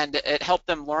 and it helped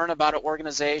them learn about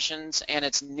organizations and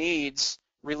its needs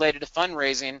related to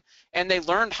fundraising, and they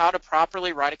learned how to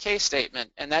properly write a case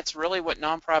statement. And that's really what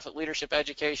nonprofit leadership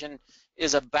education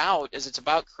is about, is it's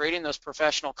about creating those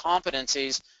professional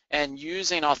competencies and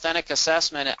using authentic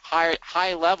assessment at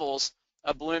high levels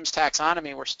of Bloom's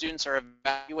taxonomy, where students are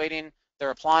evaluating, they're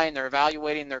applying, they're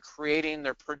evaluating, they're creating,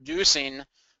 they're producing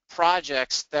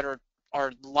projects that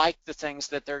are like the things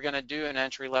that they're going to do in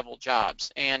entry-level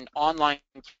jobs. And online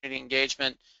community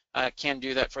engagement can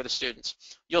do that for the students.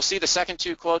 You'll see the second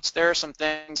two quotes there, some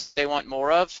things they want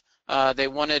more of. They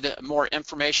wanted more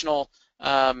informational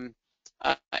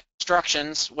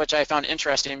instructions, which I found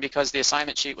interesting because the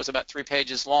assignment sheet was about 3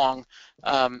 pages long.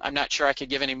 I'm not sure I could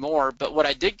give any more, but what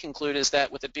I did conclude is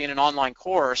that with it being an online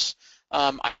course,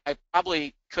 I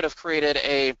probably could have created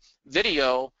a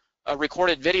video, a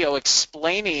recorded video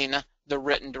explaining the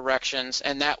written directions,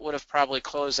 and that would have probably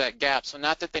closed that gap. So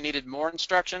not that they needed more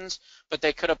instructions, but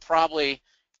they could have probably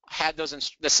had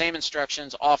those the same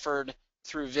instructions offered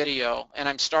through video, and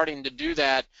I'm starting to do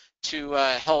that to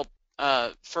help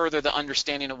further the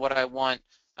understanding of what I want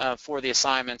for the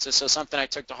assignments. And so something I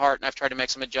took to heart, and I've tried to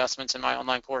make some adjustments in my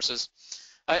online courses.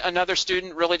 Another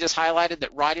student really just highlighted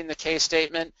that writing the case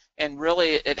statement, and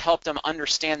really it helped them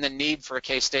understand the need for a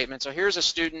case statement. So here's a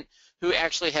student who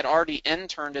actually had already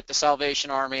interned at the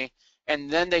Salvation Army, and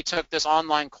then they took this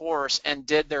online course and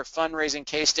did their fundraising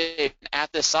case statement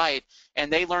at the site,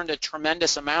 and they learned a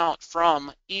tremendous amount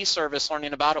from e-service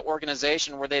learning about an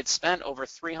organization where they had spent over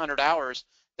 300 hours,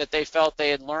 that they felt they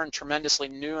had learned tremendously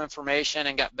new information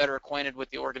and got better acquainted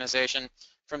with the organization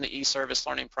from the e-service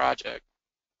learning project.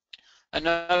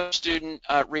 Another student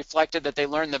reflected that they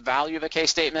learned the value of a case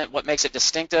statement, what makes it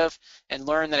distinctive, and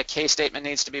learned that a case statement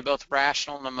needs to be both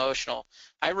rational and emotional.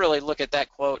 I really look at that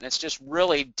quote, and it's just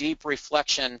really deep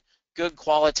reflection, good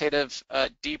qualitative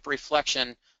deep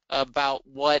reflection about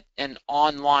what an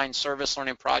online service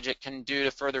learning project can do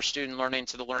to further student learning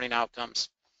to the learning outcomes.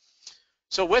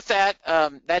 So with that,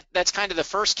 that's kind of the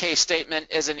first case statement,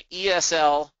 is an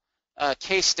ESL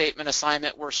case statement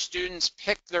assignment where students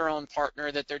pick their own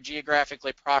partner that they're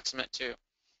geographically proximate to.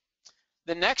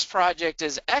 The next project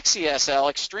is XESL,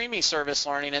 Extreme E-Service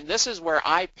Learning, and this is where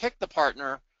I picked the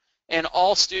partner and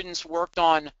all students worked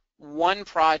on one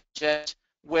project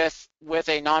with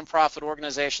a nonprofit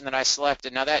organization that I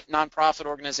selected. Now that nonprofit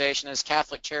organization is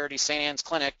Catholic Charity St. Anne's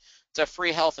Clinic. It's a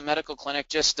free health and medical clinic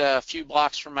just a few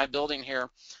blocks from my building here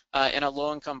in a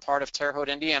low-income part of Terre Haute,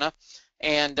 Indiana.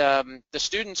 And the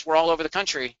students were all over the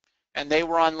country, and they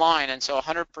were online, and so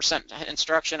 100%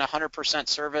 instruction, 100%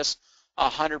 service,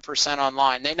 100%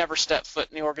 online. They never stepped foot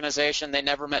in the organization, they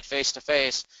never met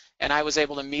face-to-face, and I was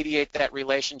able to mediate that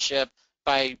relationship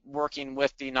by working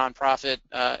with the nonprofit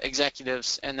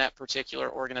executives in that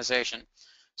particular organization.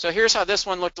 So here's how this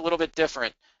one looked a little bit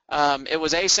different. It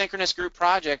was an asynchronous group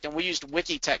project, and we used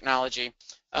wiki technology.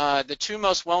 The two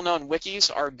most well-known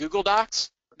wikis are Google Docs,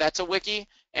 that's a wiki,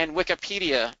 and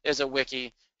Wikipedia is a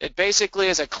wiki. It basically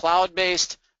is a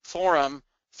cloud-based forum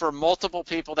for multiple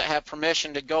people that have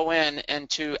permission to go in and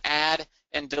to add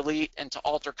and delete and to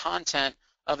alter content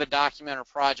of a document or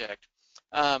project.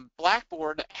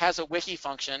 Blackboard has a wiki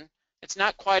function, It's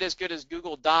not quite as good as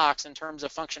Google Docs in terms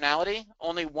of functionality.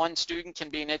 Only one student can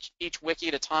be in each wiki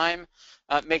at a time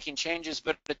making changes,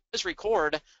 but it does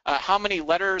record how many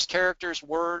letters, characters,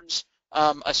 words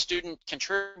a student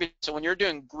contributes. So when you're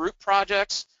doing group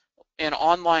projects in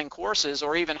online courses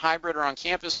or even hybrid or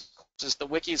on-campus courses, the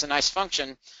wiki is a nice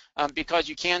function because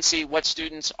you can see what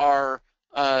students are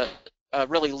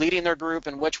really leading their group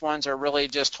and which ones are really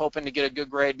just hoping to get a good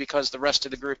grade because the rest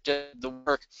of the group did the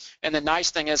work. And the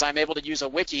nice thing is I'm able to use a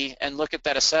wiki and look at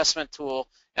that assessment tool,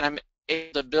 and I'm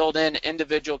able to build in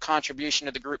individual contribution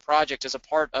to the group project as a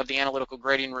part of the analytical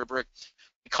grading rubric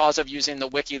because of using the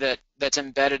wiki that's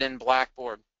embedded in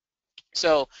Blackboard.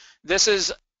 So this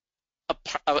is a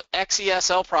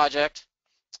XESL project.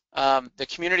 The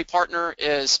community partner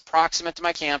is proximate to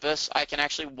my campus. I can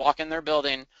actually walk in their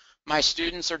building. My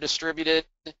students are distributed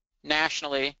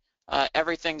nationally.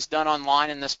 Everything's done online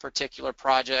in this particular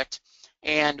project.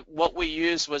 And what we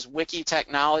used was wiki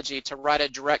technology to write a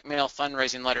direct mail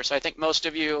fundraising letter. So I think most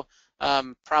of you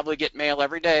probably get mail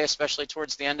every day, especially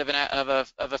towards the end of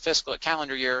a fiscal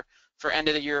calendar year for end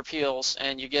of the year appeals.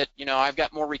 And you get, I've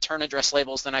got more return address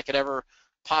labels than I could ever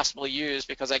possibly use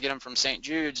because I get them from St.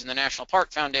 Jude's and the National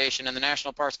Park Foundation and the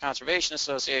National Parks Conservation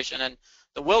Association and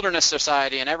the Wilderness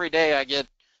Society. And every day I get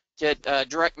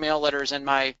direct mail letters in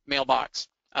my mailbox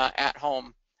at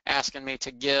home asking me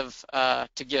to give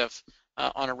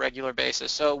on a regular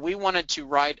basis. So we wanted to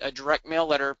write a direct mail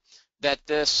letter that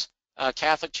this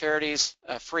Catholic Charities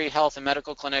free health and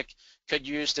medical clinic could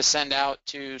use to send out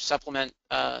to supplement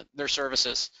their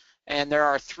services. And there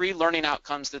are 3 learning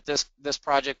outcomes that this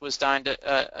project was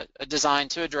designed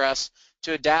to address: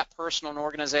 to adapt personal and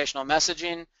organizational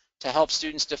messaging, to help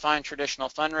students define traditional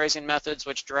fundraising methods,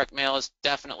 which direct mail is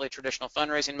definitely a traditional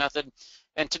fundraising method,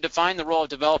 and to define the role of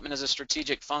development as a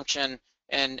strategic function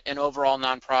in an overall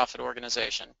nonprofit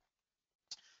organization.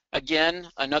 Again,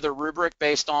 another rubric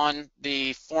based on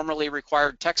the formerly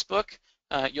required textbook.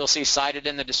 You'll see cited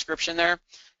in the description there,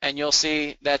 and you'll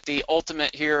see that the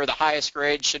ultimate here, the highest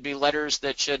grade, should be letters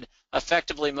that should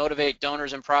effectively motivate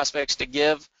donors and prospects to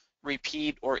give,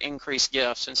 repeat, or increase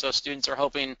gifts. And so students are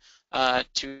hoping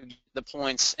to get the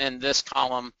points in this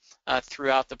column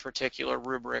throughout the particular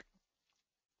rubric.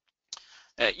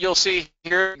 You'll see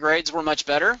here grades were much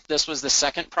better. This was the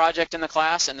second project in the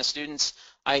class, and the students,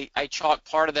 I chalked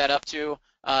part of that up to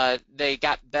they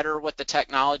got better with the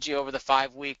technology over the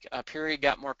 5-week period,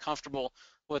 got more comfortable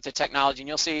with the technology. And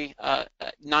you'll see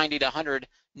 90 to 100,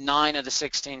 9 of the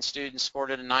 16 students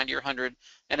scored at a 90 or 100,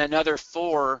 and another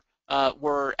 4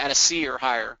 were at a C or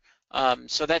higher.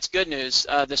 So that's good news.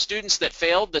 The students that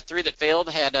failed, the 3 that failed,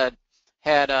 had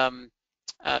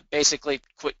basically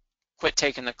quit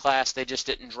taking the class. They just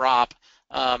didn't drop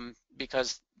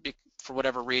because for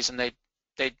whatever reason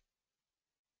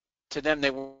to them they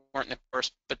weren't in the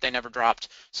course, but they never dropped,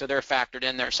 so they're factored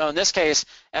in there. So in this case,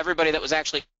 everybody that was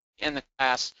actually in the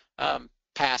class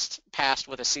passed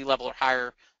with a C level or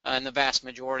higher, and the vast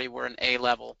majority were an A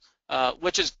level,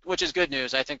 which is good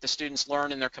news. I think the students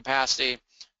learned and their capacity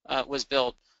was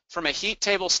built. From a heat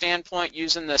table standpoint,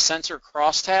 using the sensor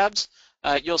crosstabs,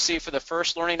 you'll see for the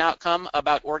first learning outcome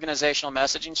about organizational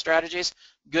messaging strategies,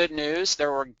 good news,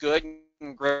 there were good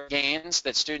and great gains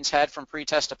that students had from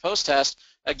pre-test to post-test,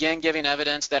 again giving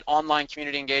evidence that online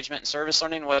community engagement and service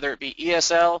learning, whether it be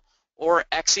ESL or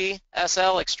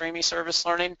XESL, Extreme E-Service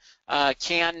Learning,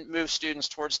 can move students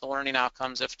towards the learning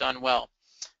outcomes if done well.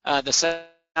 The second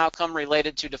outcome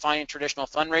related to defining traditional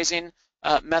fundraising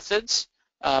methods.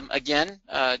 Again,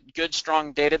 good,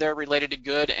 strong data there related to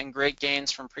good and great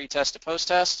gains from pre-test to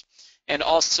post-test. And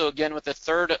also, again, with the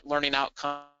third learning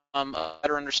outcome,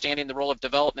 better understanding the role of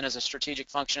development as a strategic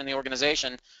function in the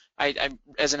organization. I'm,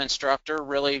 as an instructor,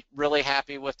 really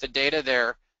happy with the data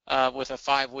there with a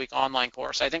 5-week online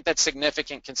course. I think that's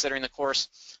significant considering the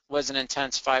course was an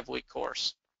intense 5-week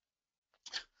course.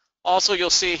 Also, you'll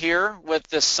see here with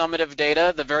the summative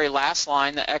data, the very last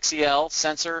line, the XEL,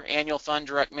 Sensor, Annual Fund,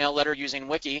 Direct Mail Letter using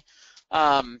Wiki.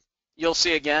 You'll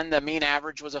see again the mean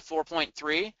average was a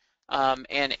 4.3,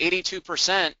 and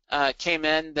 82% came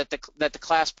in that the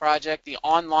class project, the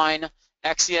online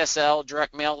XESL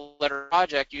Direct Mail Letter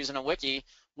project using a Wiki,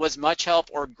 was much help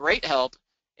or great help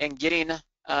in getting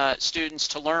students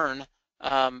to learn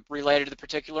related to the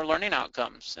particular learning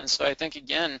outcomes. And so I think,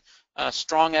 again,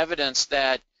 strong evidence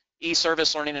that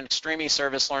e-service learning and extreme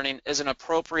e-service learning is an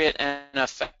appropriate and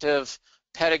effective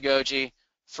pedagogy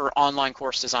for online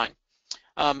course design.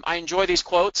 I enjoy these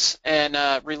quotes, and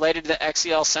related to the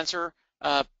XEL Sensor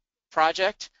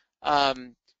project,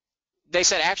 they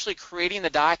said actually creating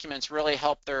the documents really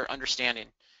helped their understanding.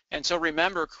 And so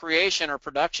remember, creation or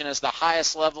production is the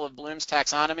highest level of Bloom's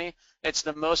taxonomy. It's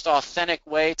the most authentic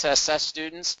way to assess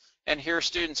students. And here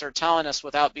students are telling us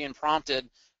without being prompted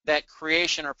that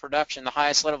creation or production, the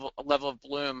highest level of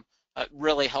Bloom,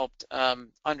 really helped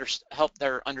help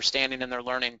their understanding and their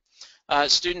learning.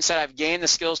 Students said, I've gained the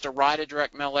skills to write a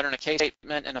direct mail letter and a case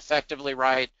statement and effectively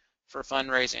write for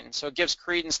fundraising. So it gives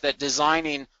credence that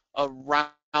designing around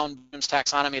Bloom's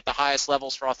taxonomy at the highest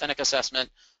levels for authentic assessment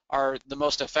are the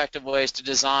most effective ways to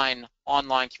design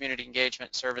online community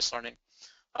engagement service learning.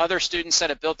 Other students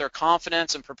said it built their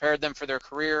confidence and prepared them for their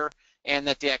career, and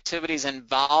that the activities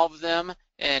involve them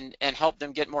and help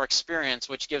them get more experience,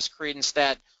 which gives credence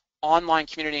that online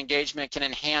community engagement can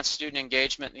enhance student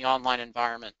engagement in the online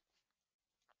environment.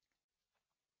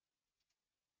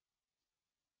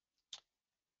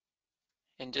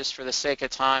 And just for the sake of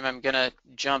time, I'm going to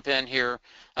jump in here.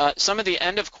 Some of the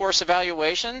end of course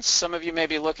evaluations, some of you may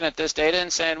be looking at this data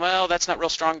and saying, well, that's not real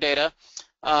strong data.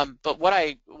 But what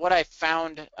I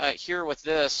found here with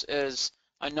this is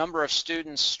a number of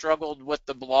students struggled with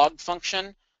the blog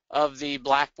function of the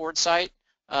Blackboard site.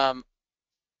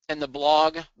 And the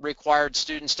blog required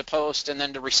students to post and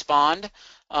then to respond,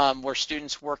 where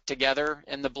students worked together,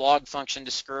 and the blog function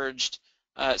discouraged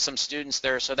some students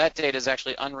there. So that data is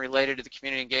actually unrelated to the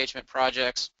community engagement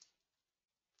projects.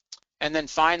 And then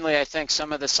finally, I think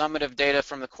some of the summative data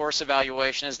from the course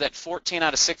evaluation is that 14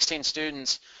 out of 16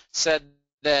 students said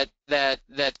that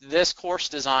this course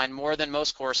design, more than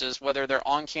most courses, whether they're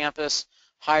on-campus,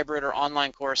 hybrid, or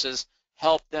online courses,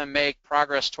 help them make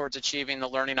progress towards achieving the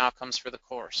learning outcomes for the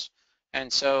course.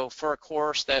 And so for a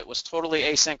course that was totally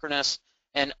asynchronous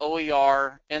and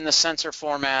OER in the sensor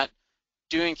format,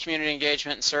 doing community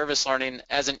engagement and service learning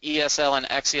as an ESL and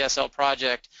XESL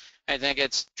project, I think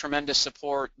it's tremendous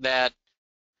support that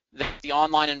the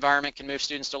online environment can move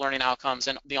students to learning outcomes,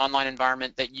 and the online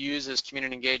environment that uses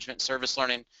community engagement and service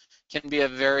learning can be a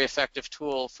very effective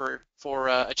tool for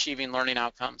achieving learning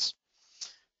outcomes.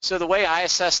 So the way I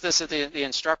assess this as the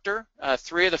instructor,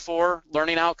 3 of the 4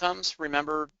 learning outcomes.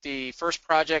 Remember, the first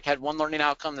project had 1 learning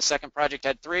outcome, the second project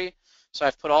had 3. So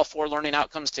I've put all 4 learning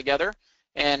outcomes together,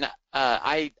 and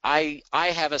I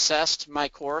have assessed my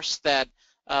course that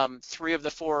 3 of the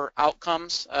 4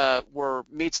 outcomes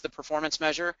meets the performance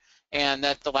measure, and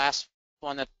that the last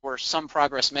one that were some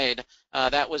progress made,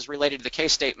 that was related to the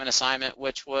case statement assignment,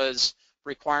 which was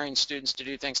requiring students to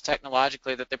do things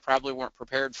technologically that they probably weren't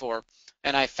prepared for.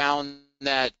 And I found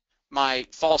that my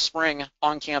fall, spring,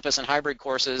 on-campus, and hybrid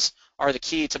courses are the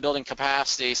key to building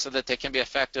capacity so that they can be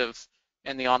effective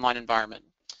in the online environment.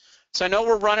 So I know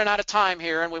we're running out of time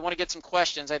here, and we want to get some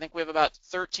questions. I think we have about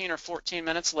 13 or 14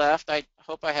 minutes left. I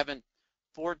hope I haven't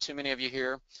bored too many of you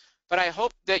here. But I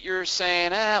hope that you're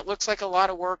saying, it looks like a lot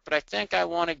of work, but I think I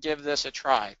want to give this a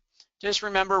try. Just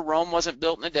remember, Rome wasn't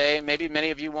built in a day. Maybe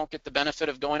many of you won't get the benefit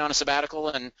of going on a sabbatical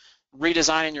and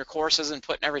redesigning your courses and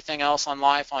putting everything else on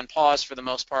life on pause for the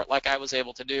most part, like I was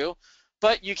able to do.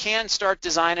 But you can start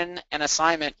designing an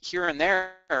assignment here and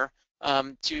there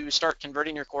to start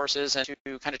converting your courses and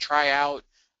to kind of try out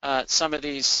some of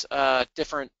these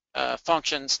different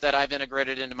functions that I've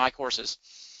integrated into my courses.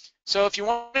 So if you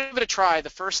want to give it a try,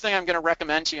 the first thing I'm going to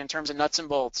recommend to you in terms of nuts and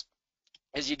bolts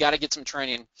is you got to get some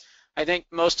training. I think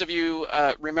most of you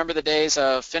remember the days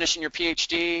of finishing your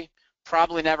PhD,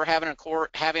 probably never having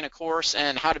a course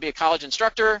and how to be a college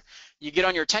instructor. You get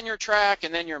on your tenure track,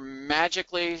 and then you're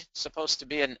magically supposed to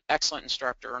be an excellent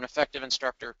instructor or an effective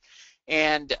instructor.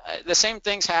 And the same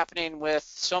thing's happening with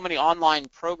so many online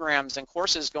programs and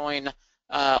courses going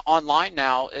online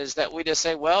now, is that we just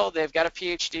say, well, they've got a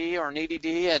PhD or an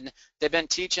EDD and they've been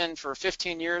teaching for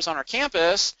 15 years on our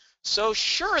campus, so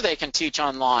sure they can teach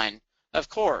online. Of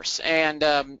course, and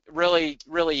really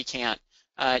you can't.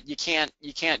 You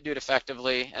can't do it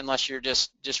effectively unless you're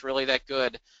just really that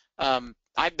good.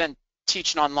 I've been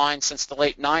teaching online since the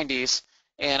late 90s,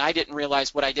 and I didn't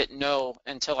realize what I didn't know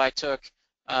until I took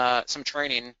some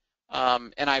training,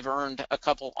 and I've earned a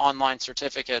couple online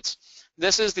certificates.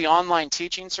 This is the online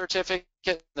teaching certificate,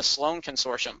 the Sloan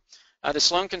Consortium. The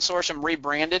Sloan Consortium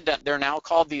rebranded. They're now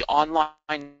called the Online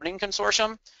Learning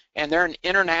Consortium, and they're an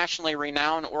internationally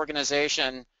renowned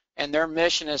organization, and their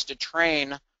mission is to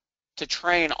train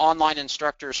online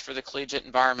instructors for the collegiate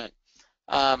environment.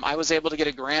 I was able to get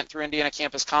a grant through Indiana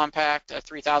Campus Compact, a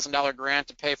 $3,000 grant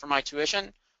to pay for my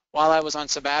tuition. While I was on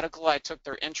sabbatical, I took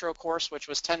their intro course, which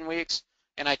was 10 weeks,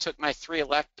 and I took my 3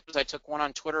 electives. I took one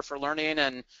on Twitter for learning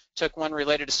and took one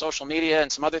related to social media and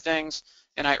some other things,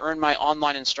 and I earned my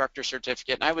online instructor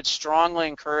certificate. And I would strongly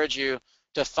encourage you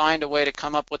to find a way to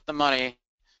come up with the money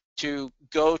to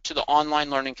go to the Online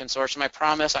Learning Consortium. I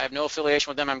promise I have no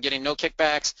affiliation with them. I'm getting no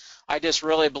kickbacks. I just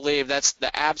really believe that's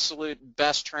the absolute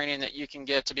best training that you can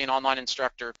get to be an online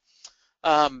instructor.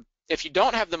 If you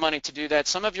don't have the money to do that,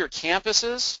 some of your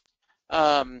campuses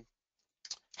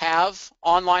have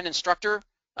online instructor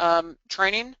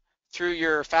training through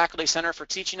your Faculty Center for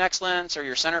Teaching Excellence or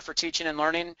your Center for Teaching and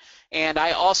Learning. And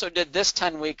I also did this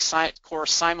 10-week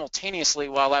course simultaneously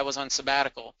while I was on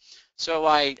sabbatical. So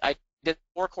I did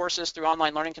 4 courses through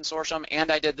Online Learning Consortium,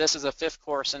 and I did this as a 5th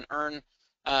course and earned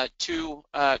 2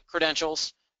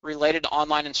 credentials related to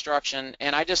online instruction.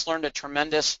 And I just learned a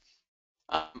tremendous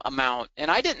amount. And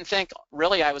I didn't think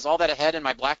really I was all that ahead in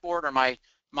my Blackboard or my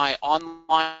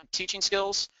online teaching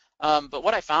skills. But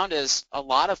what I found is a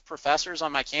lot of professors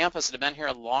on my campus that have been here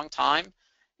a long time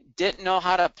didn't know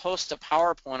how to post a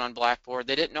PowerPoint on Blackboard.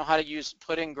 They didn't know how to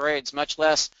put in grades, much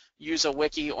less use a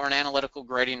wiki or an analytical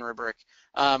grading rubric,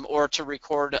 or to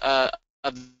record a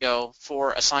video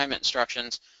for assignment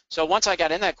instructions. So once I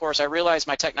got in that course, I realized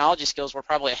my technology skills were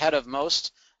probably ahead of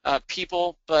most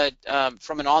people, but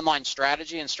from an online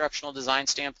strategy, instructional design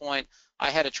standpoint, I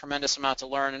had a tremendous amount to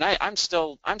learn, and I'm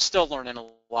still learning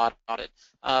a lot about it,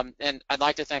 and I'd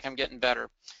like to think I'm getting better.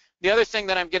 The other thing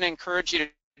that I'm going to encourage you to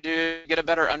do, get a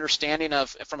better understanding of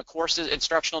from a course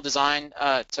instructional design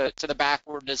to the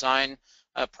backward design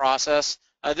process.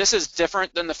 This is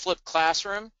different than the flipped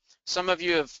classroom. Some of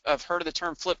you have heard of the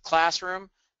term flipped classroom.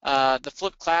 The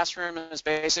flipped classroom is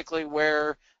basically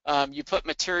where you put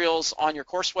materials on your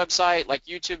course website, like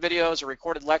YouTube videos or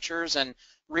recorded lectures and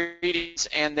readings,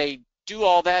 and they do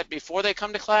all that before they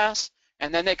come to class,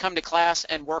 and then they come to class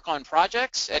and work on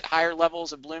projects at higher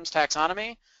levels of Bloom's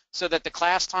taxonomy, so that the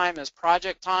class time is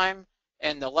project time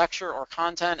and the lecture or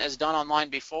content is done online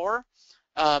before,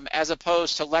 as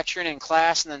opposed to lecturing in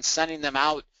class and then sending them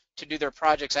out to do their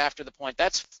projects after the point.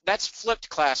 That's flipped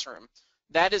classroom.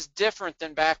 That is different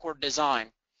than backward design.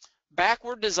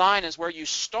 Backward design is where you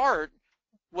start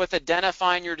with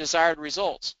identifying your desired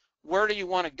results. Where do you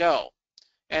want to go?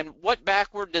 And what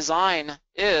backward design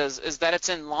is that it's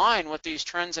in line with these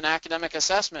trends in academic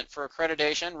assessment for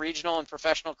accreditation, regional and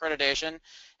professional accreditation,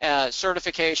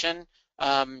 certification,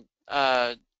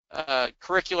 curricular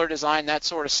design, that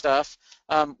sort of stuff.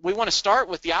 We want to start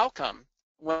with the outcome.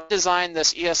 When I designed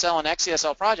this ESL and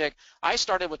XESL project, I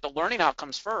started with the learning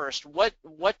outcomes first. What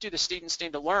do the students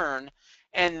need to learn?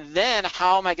 And then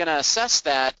how am I going to assess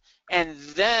that? And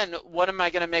then what am I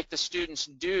going to make the students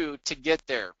do to get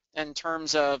there in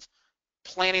terms of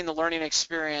planning the learning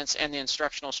experience and the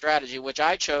instructional strategy, which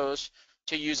I chose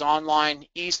to use online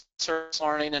e-service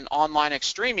learning and online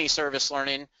extreme e-service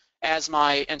learning as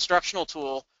my instructional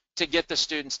tool to get the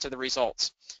students to the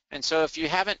results. And so if you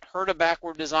haven't heard of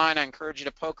backward design, I encourage you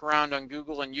to poke around on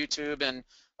Google and YouTube and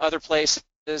other places.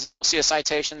 You'll see a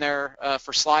citation there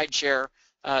for SlideShare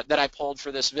that I pulled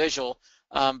for this visual.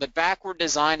 But backward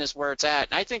design is where it's at.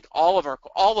 And I think all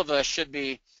of us should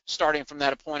be starting from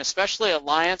that point, especially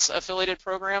Alliance affiliated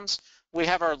programs. We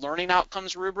have our learning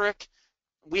outcomes rubric.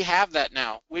 We have that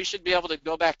now. We should be able to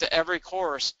go back to every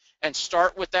course and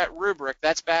start with that rubric.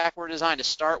 That's backward design, to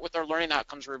start with our learning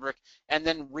outcomes rubric and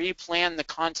then replan the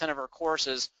content of our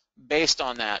courses based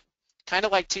on that. Kind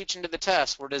of like teaching to the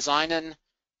test. We're designing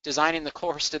the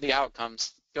course to the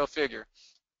outcomes. Go figure.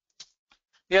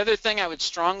 The other thing I would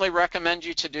strongly recommend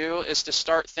you to do is to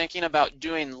start thinking about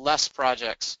doing less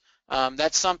projects.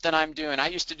 That's something I'm doing. I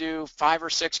used to do 5 or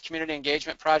 6 community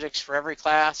engagement projects for every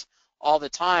class all the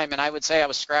time, and I would say I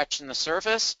was scratching the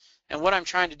surface. And what I'm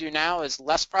trying to do now is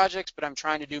less projects, but I'm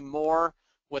trying to do more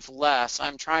with less.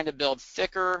 I'm trying to build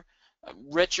thicker,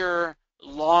 richer,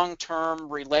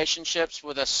 long-term relationships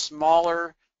with a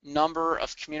smaller number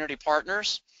of community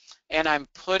partners, and I'm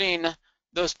putting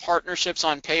those partnerships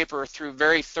on paper through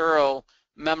very thorough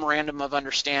memorandum of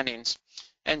understandings.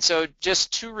 And so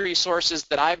just 2 resources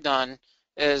that I've done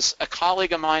is a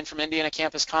colleague of mine from Indiana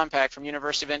Campus Compact from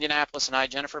University of Indianapolis and I,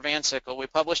 Jennifer Van Sickle, we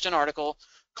published an article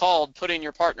called Putting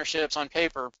Your Partnerships on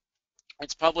Paper.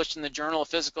 It's published in the Journal of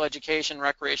Physical Education,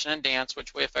 Recreation, and Dance,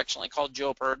 which we affectionately call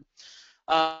JOPERD.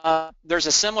 There's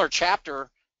a similar chapter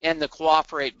in the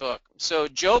Cooperate book. So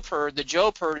JOPERD, the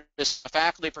JOPERD is a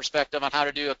faculty perspective on how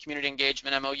to do a community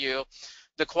engagement MOU.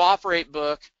 The Cooperate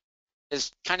book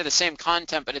is kind of the same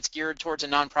content, but it's geared towards a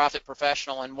nonprofit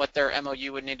professional and what their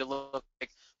MOU would need to look like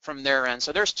from their end.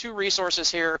 So there's 2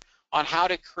 resources here on how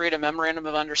to create a memorandum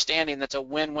of understanding that's a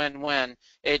win-win-win.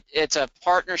 It's a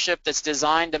partnership that's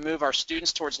designed to move our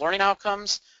students towards learning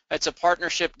outcomes. It's a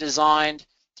partnership designed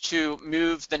to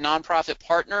move the nonprofit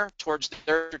partner towards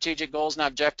their strategic goals and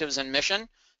objectives and mission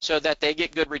so that they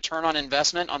get good return on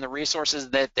investment on the resources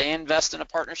that they invest in a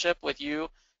partnership with you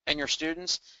and your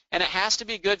students, and it has to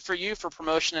be good for you for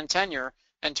promotion and tenure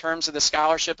in terms of the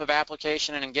scholarship of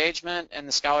application and engagement and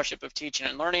the scholarship of teaching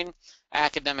and learning,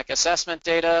 academic assessment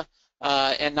data,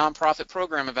 and nonprofit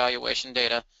program evaluation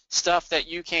data, stuff that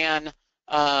you can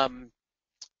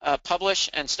publish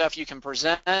and stuff you can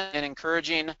present, and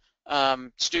encouraging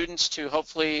students to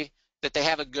hopefully that they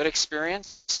have a good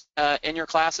experience in your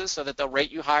classes so that they'll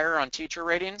rate you higher on teacher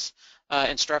ratings,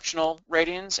 instructional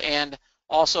ratings, and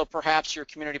also perhaps your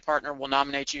community partner will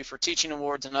nominate you for teaching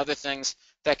awards and other things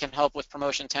that can help with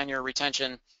promotion, tenure,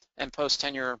 retention, and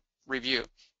post-tenure review.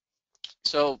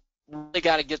 So really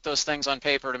got to get those things on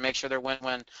paper to make sure they're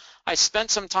win-win. I spent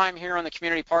some time here on the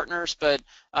community partners, but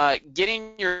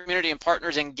getting your community and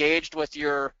partners engaged with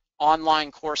your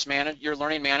online course your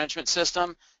learning management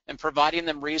system and providing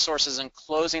them resources and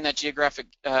closing that geographic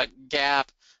gap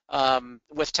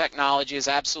with technology is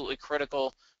absolutely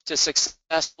critical to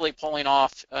successfully pulling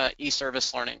off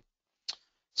e-service learning.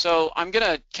 So I'm going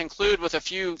to conclude with a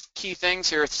few key things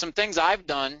here, some things I've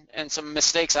done and some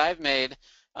mistakes I've made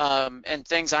and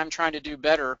things I'm trying to do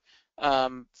better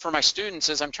for my students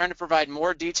is I'm trying to provide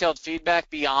more detailed feedback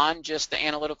beyond just the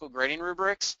analytical grading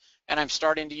rubrics, and I'm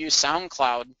starting to use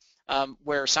SoundCloud,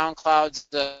 where SoundCloud's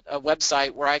a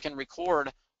website where I can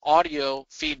record audio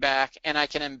feedback and I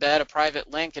can embed a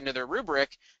private link into their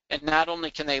rubric, and not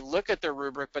only can they look at their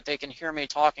rubric, but they can hear me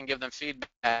talk and give them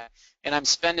feedback. And I'm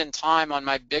spending time on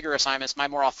my bigger assignments, my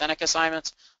more authentic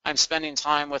assignments. I'm spending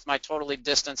time with my totally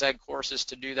distance ed courses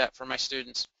to do that for my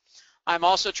students. I'm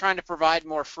also trying to provide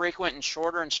more frequent and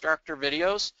shorter instructor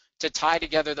videos to tie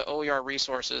together the OER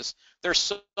resources. There's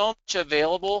so much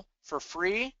available for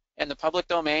free in the public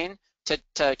domain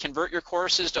to convert your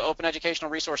courses to open educational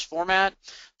resource format,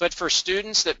 but for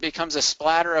students that becomes a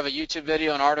splatter of a YouTube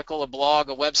video, an article, a blog,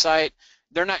 a website.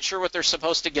 They're not sure what they're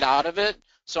supposed to get out of it,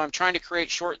 so I'm trying to create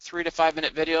short 3 to 5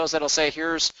 minute videos that'll say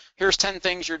here's 10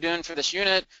 things you're doing for this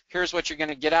unit, here's what you're going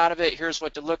to get out of it, here's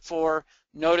what to look for,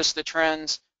 notice the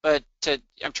trends. But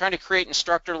I'm trying to create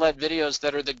instructor-led videos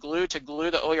that are the glue to glue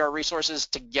the OER resources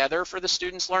together for the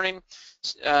students' learning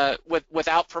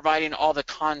without providing all the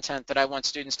content that I want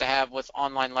students to have with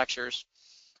online lectures.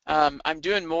 I'm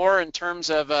doing more in terms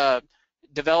of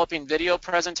developing video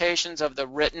presentations of the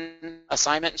written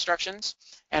assignment instructions,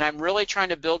 and I'm really trying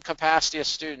to build capacity of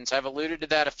students. I've alluded to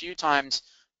that a few times,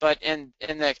 but in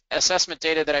the assessment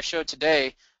data that I showed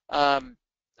today,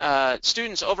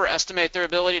 students overestimate their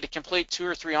ability to complete 2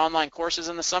 or 3 online courses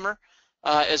in the summer,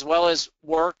 as well as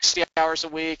work 60 hours a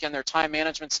week and their time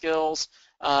management skills.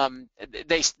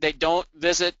 They don't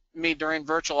visit me during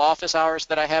virtual office hours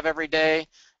that I have every day.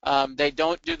 They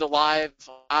don't do the live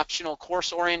optional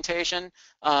course orientation.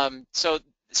 So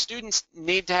students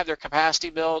need to have their capacity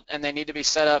built, and they need to be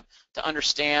set up to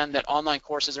understand that online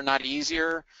courses are not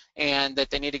easier, and that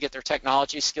they need to get their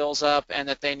technology skills up, and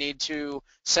that they need to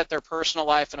set their personal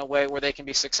life in a way where they can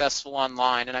be successful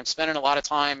online. And I'm spending a lot of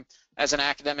time as an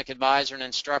academic advisor and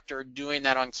instructor doing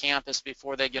that on campus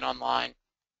before they get online.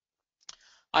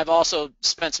 I've also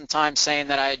spent some time saying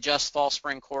that I adjust fall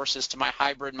spring courses to my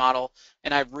hybrid model,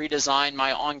 and I've redesigned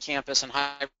my on-campus and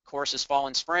hybrid courses fall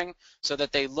and spring so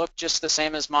that they look just the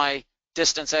same as my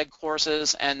distance ed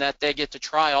courses, and that they get to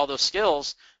try all those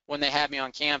skills when they have me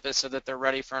on campus so that they're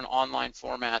ready for an online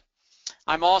format.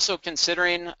 I'm also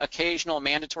considering occasional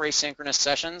mandatory synchronous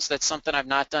sessions. That's something I've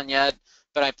not done yet,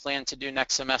 but I plan to do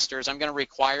next semester. I'm going to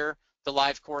require the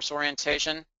live course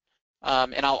orientation.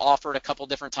 And I'll offer it a couple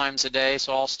different times a day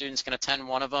so all students can attend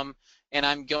one of them. And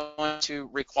I'm going to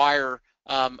require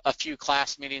a few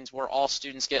class meetings where all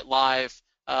students get live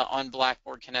on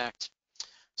Blackboard Connect.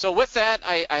 So with that,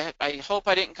 I hope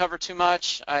I didn't cover too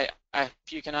much. I hope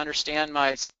you can understand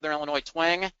my Southern Illinois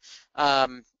twang.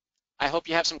 I hope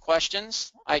you have some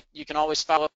questions. You can always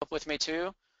follow up with me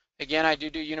too. Again, I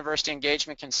do university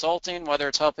engagement consulting, whether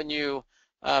it's helping you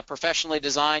professionally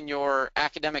design your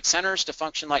academic centers to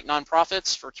function like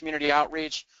nonprofits for community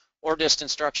outreach, or just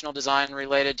instructional design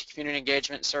related to community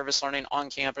engagement and service learning on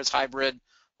campus, hybrid,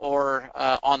 or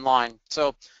online.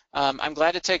 So I'm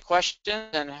glad to take questions,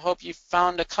 and hope you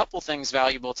found a couple things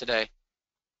valuable today.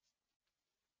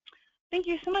 Thank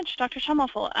you so much, Dr.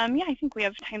 Schaumleffel. Yeah, I think we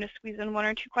have time to squeeze in 1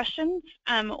 or 2 questions.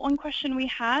 One question we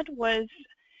had was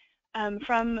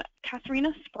from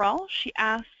Katharina Sproul. She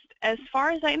asked, as far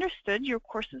as I understood, your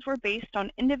courses were based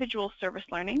on individual service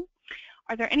learning.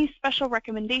 Are there any special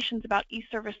recommendations about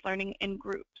e-service learning in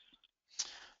groups?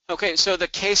 Okay, so the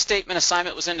case statement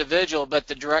assignment was individual, but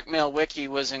the direct mail wiki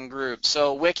was in group.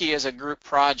 So wiki is a group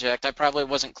project. I probably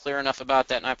wasn't clear enough about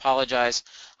that, and I apologize.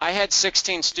 I had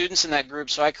 16 students in that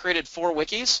group, so I created 4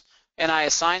 wikis, and I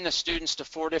assigned the students to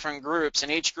 4 different groups,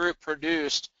 and each group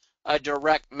produced a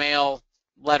direct mail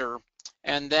letter.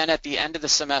 And then at the end of the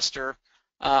semester,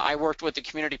 I worked with the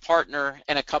community partner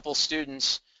and a couple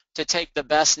students to take the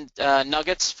best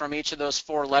nuggets from each of those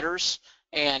 4 letters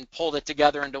and pulled it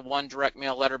together into one direct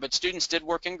mail letter. But students did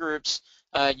work in groups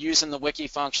using the wiki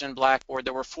function in Blackboard.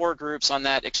 There were 4 groups on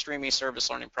that Extreme E-Service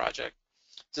Learning project.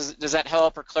 Does that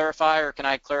help or clarify, or can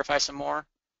I clarify some more?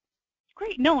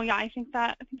 Great. No, yeah, I think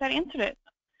that answered it.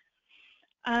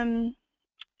 And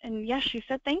yes, she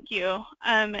said thank you.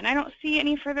 And I don't see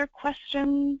any further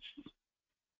questions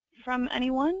from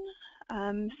anyone.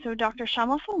 So Dr.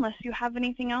 Schaumleffel, unless you have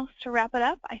anything else to wrap it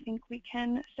up, I think we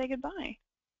can say goodbye.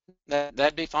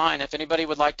 That'd be fine. If anybody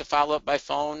would like to follow up by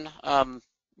phone,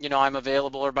 you know, I'm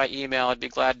available, or by email. I'd be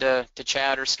glad to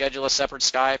chat or schedule a separate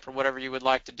Skype or whatever you would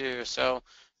like to do. So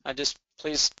just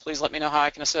please let me know how I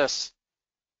can assist.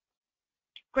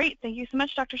 Great. Thank you so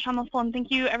much, Dr. Schaumleffel, and thank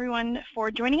you everyone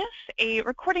for joining us. A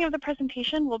recording of the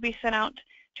presentation will be sent out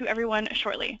to everyone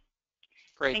shortly.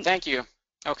 Great. Thanks. Thank you.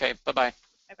 Okay. Bye-bye.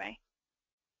 Bye-bye.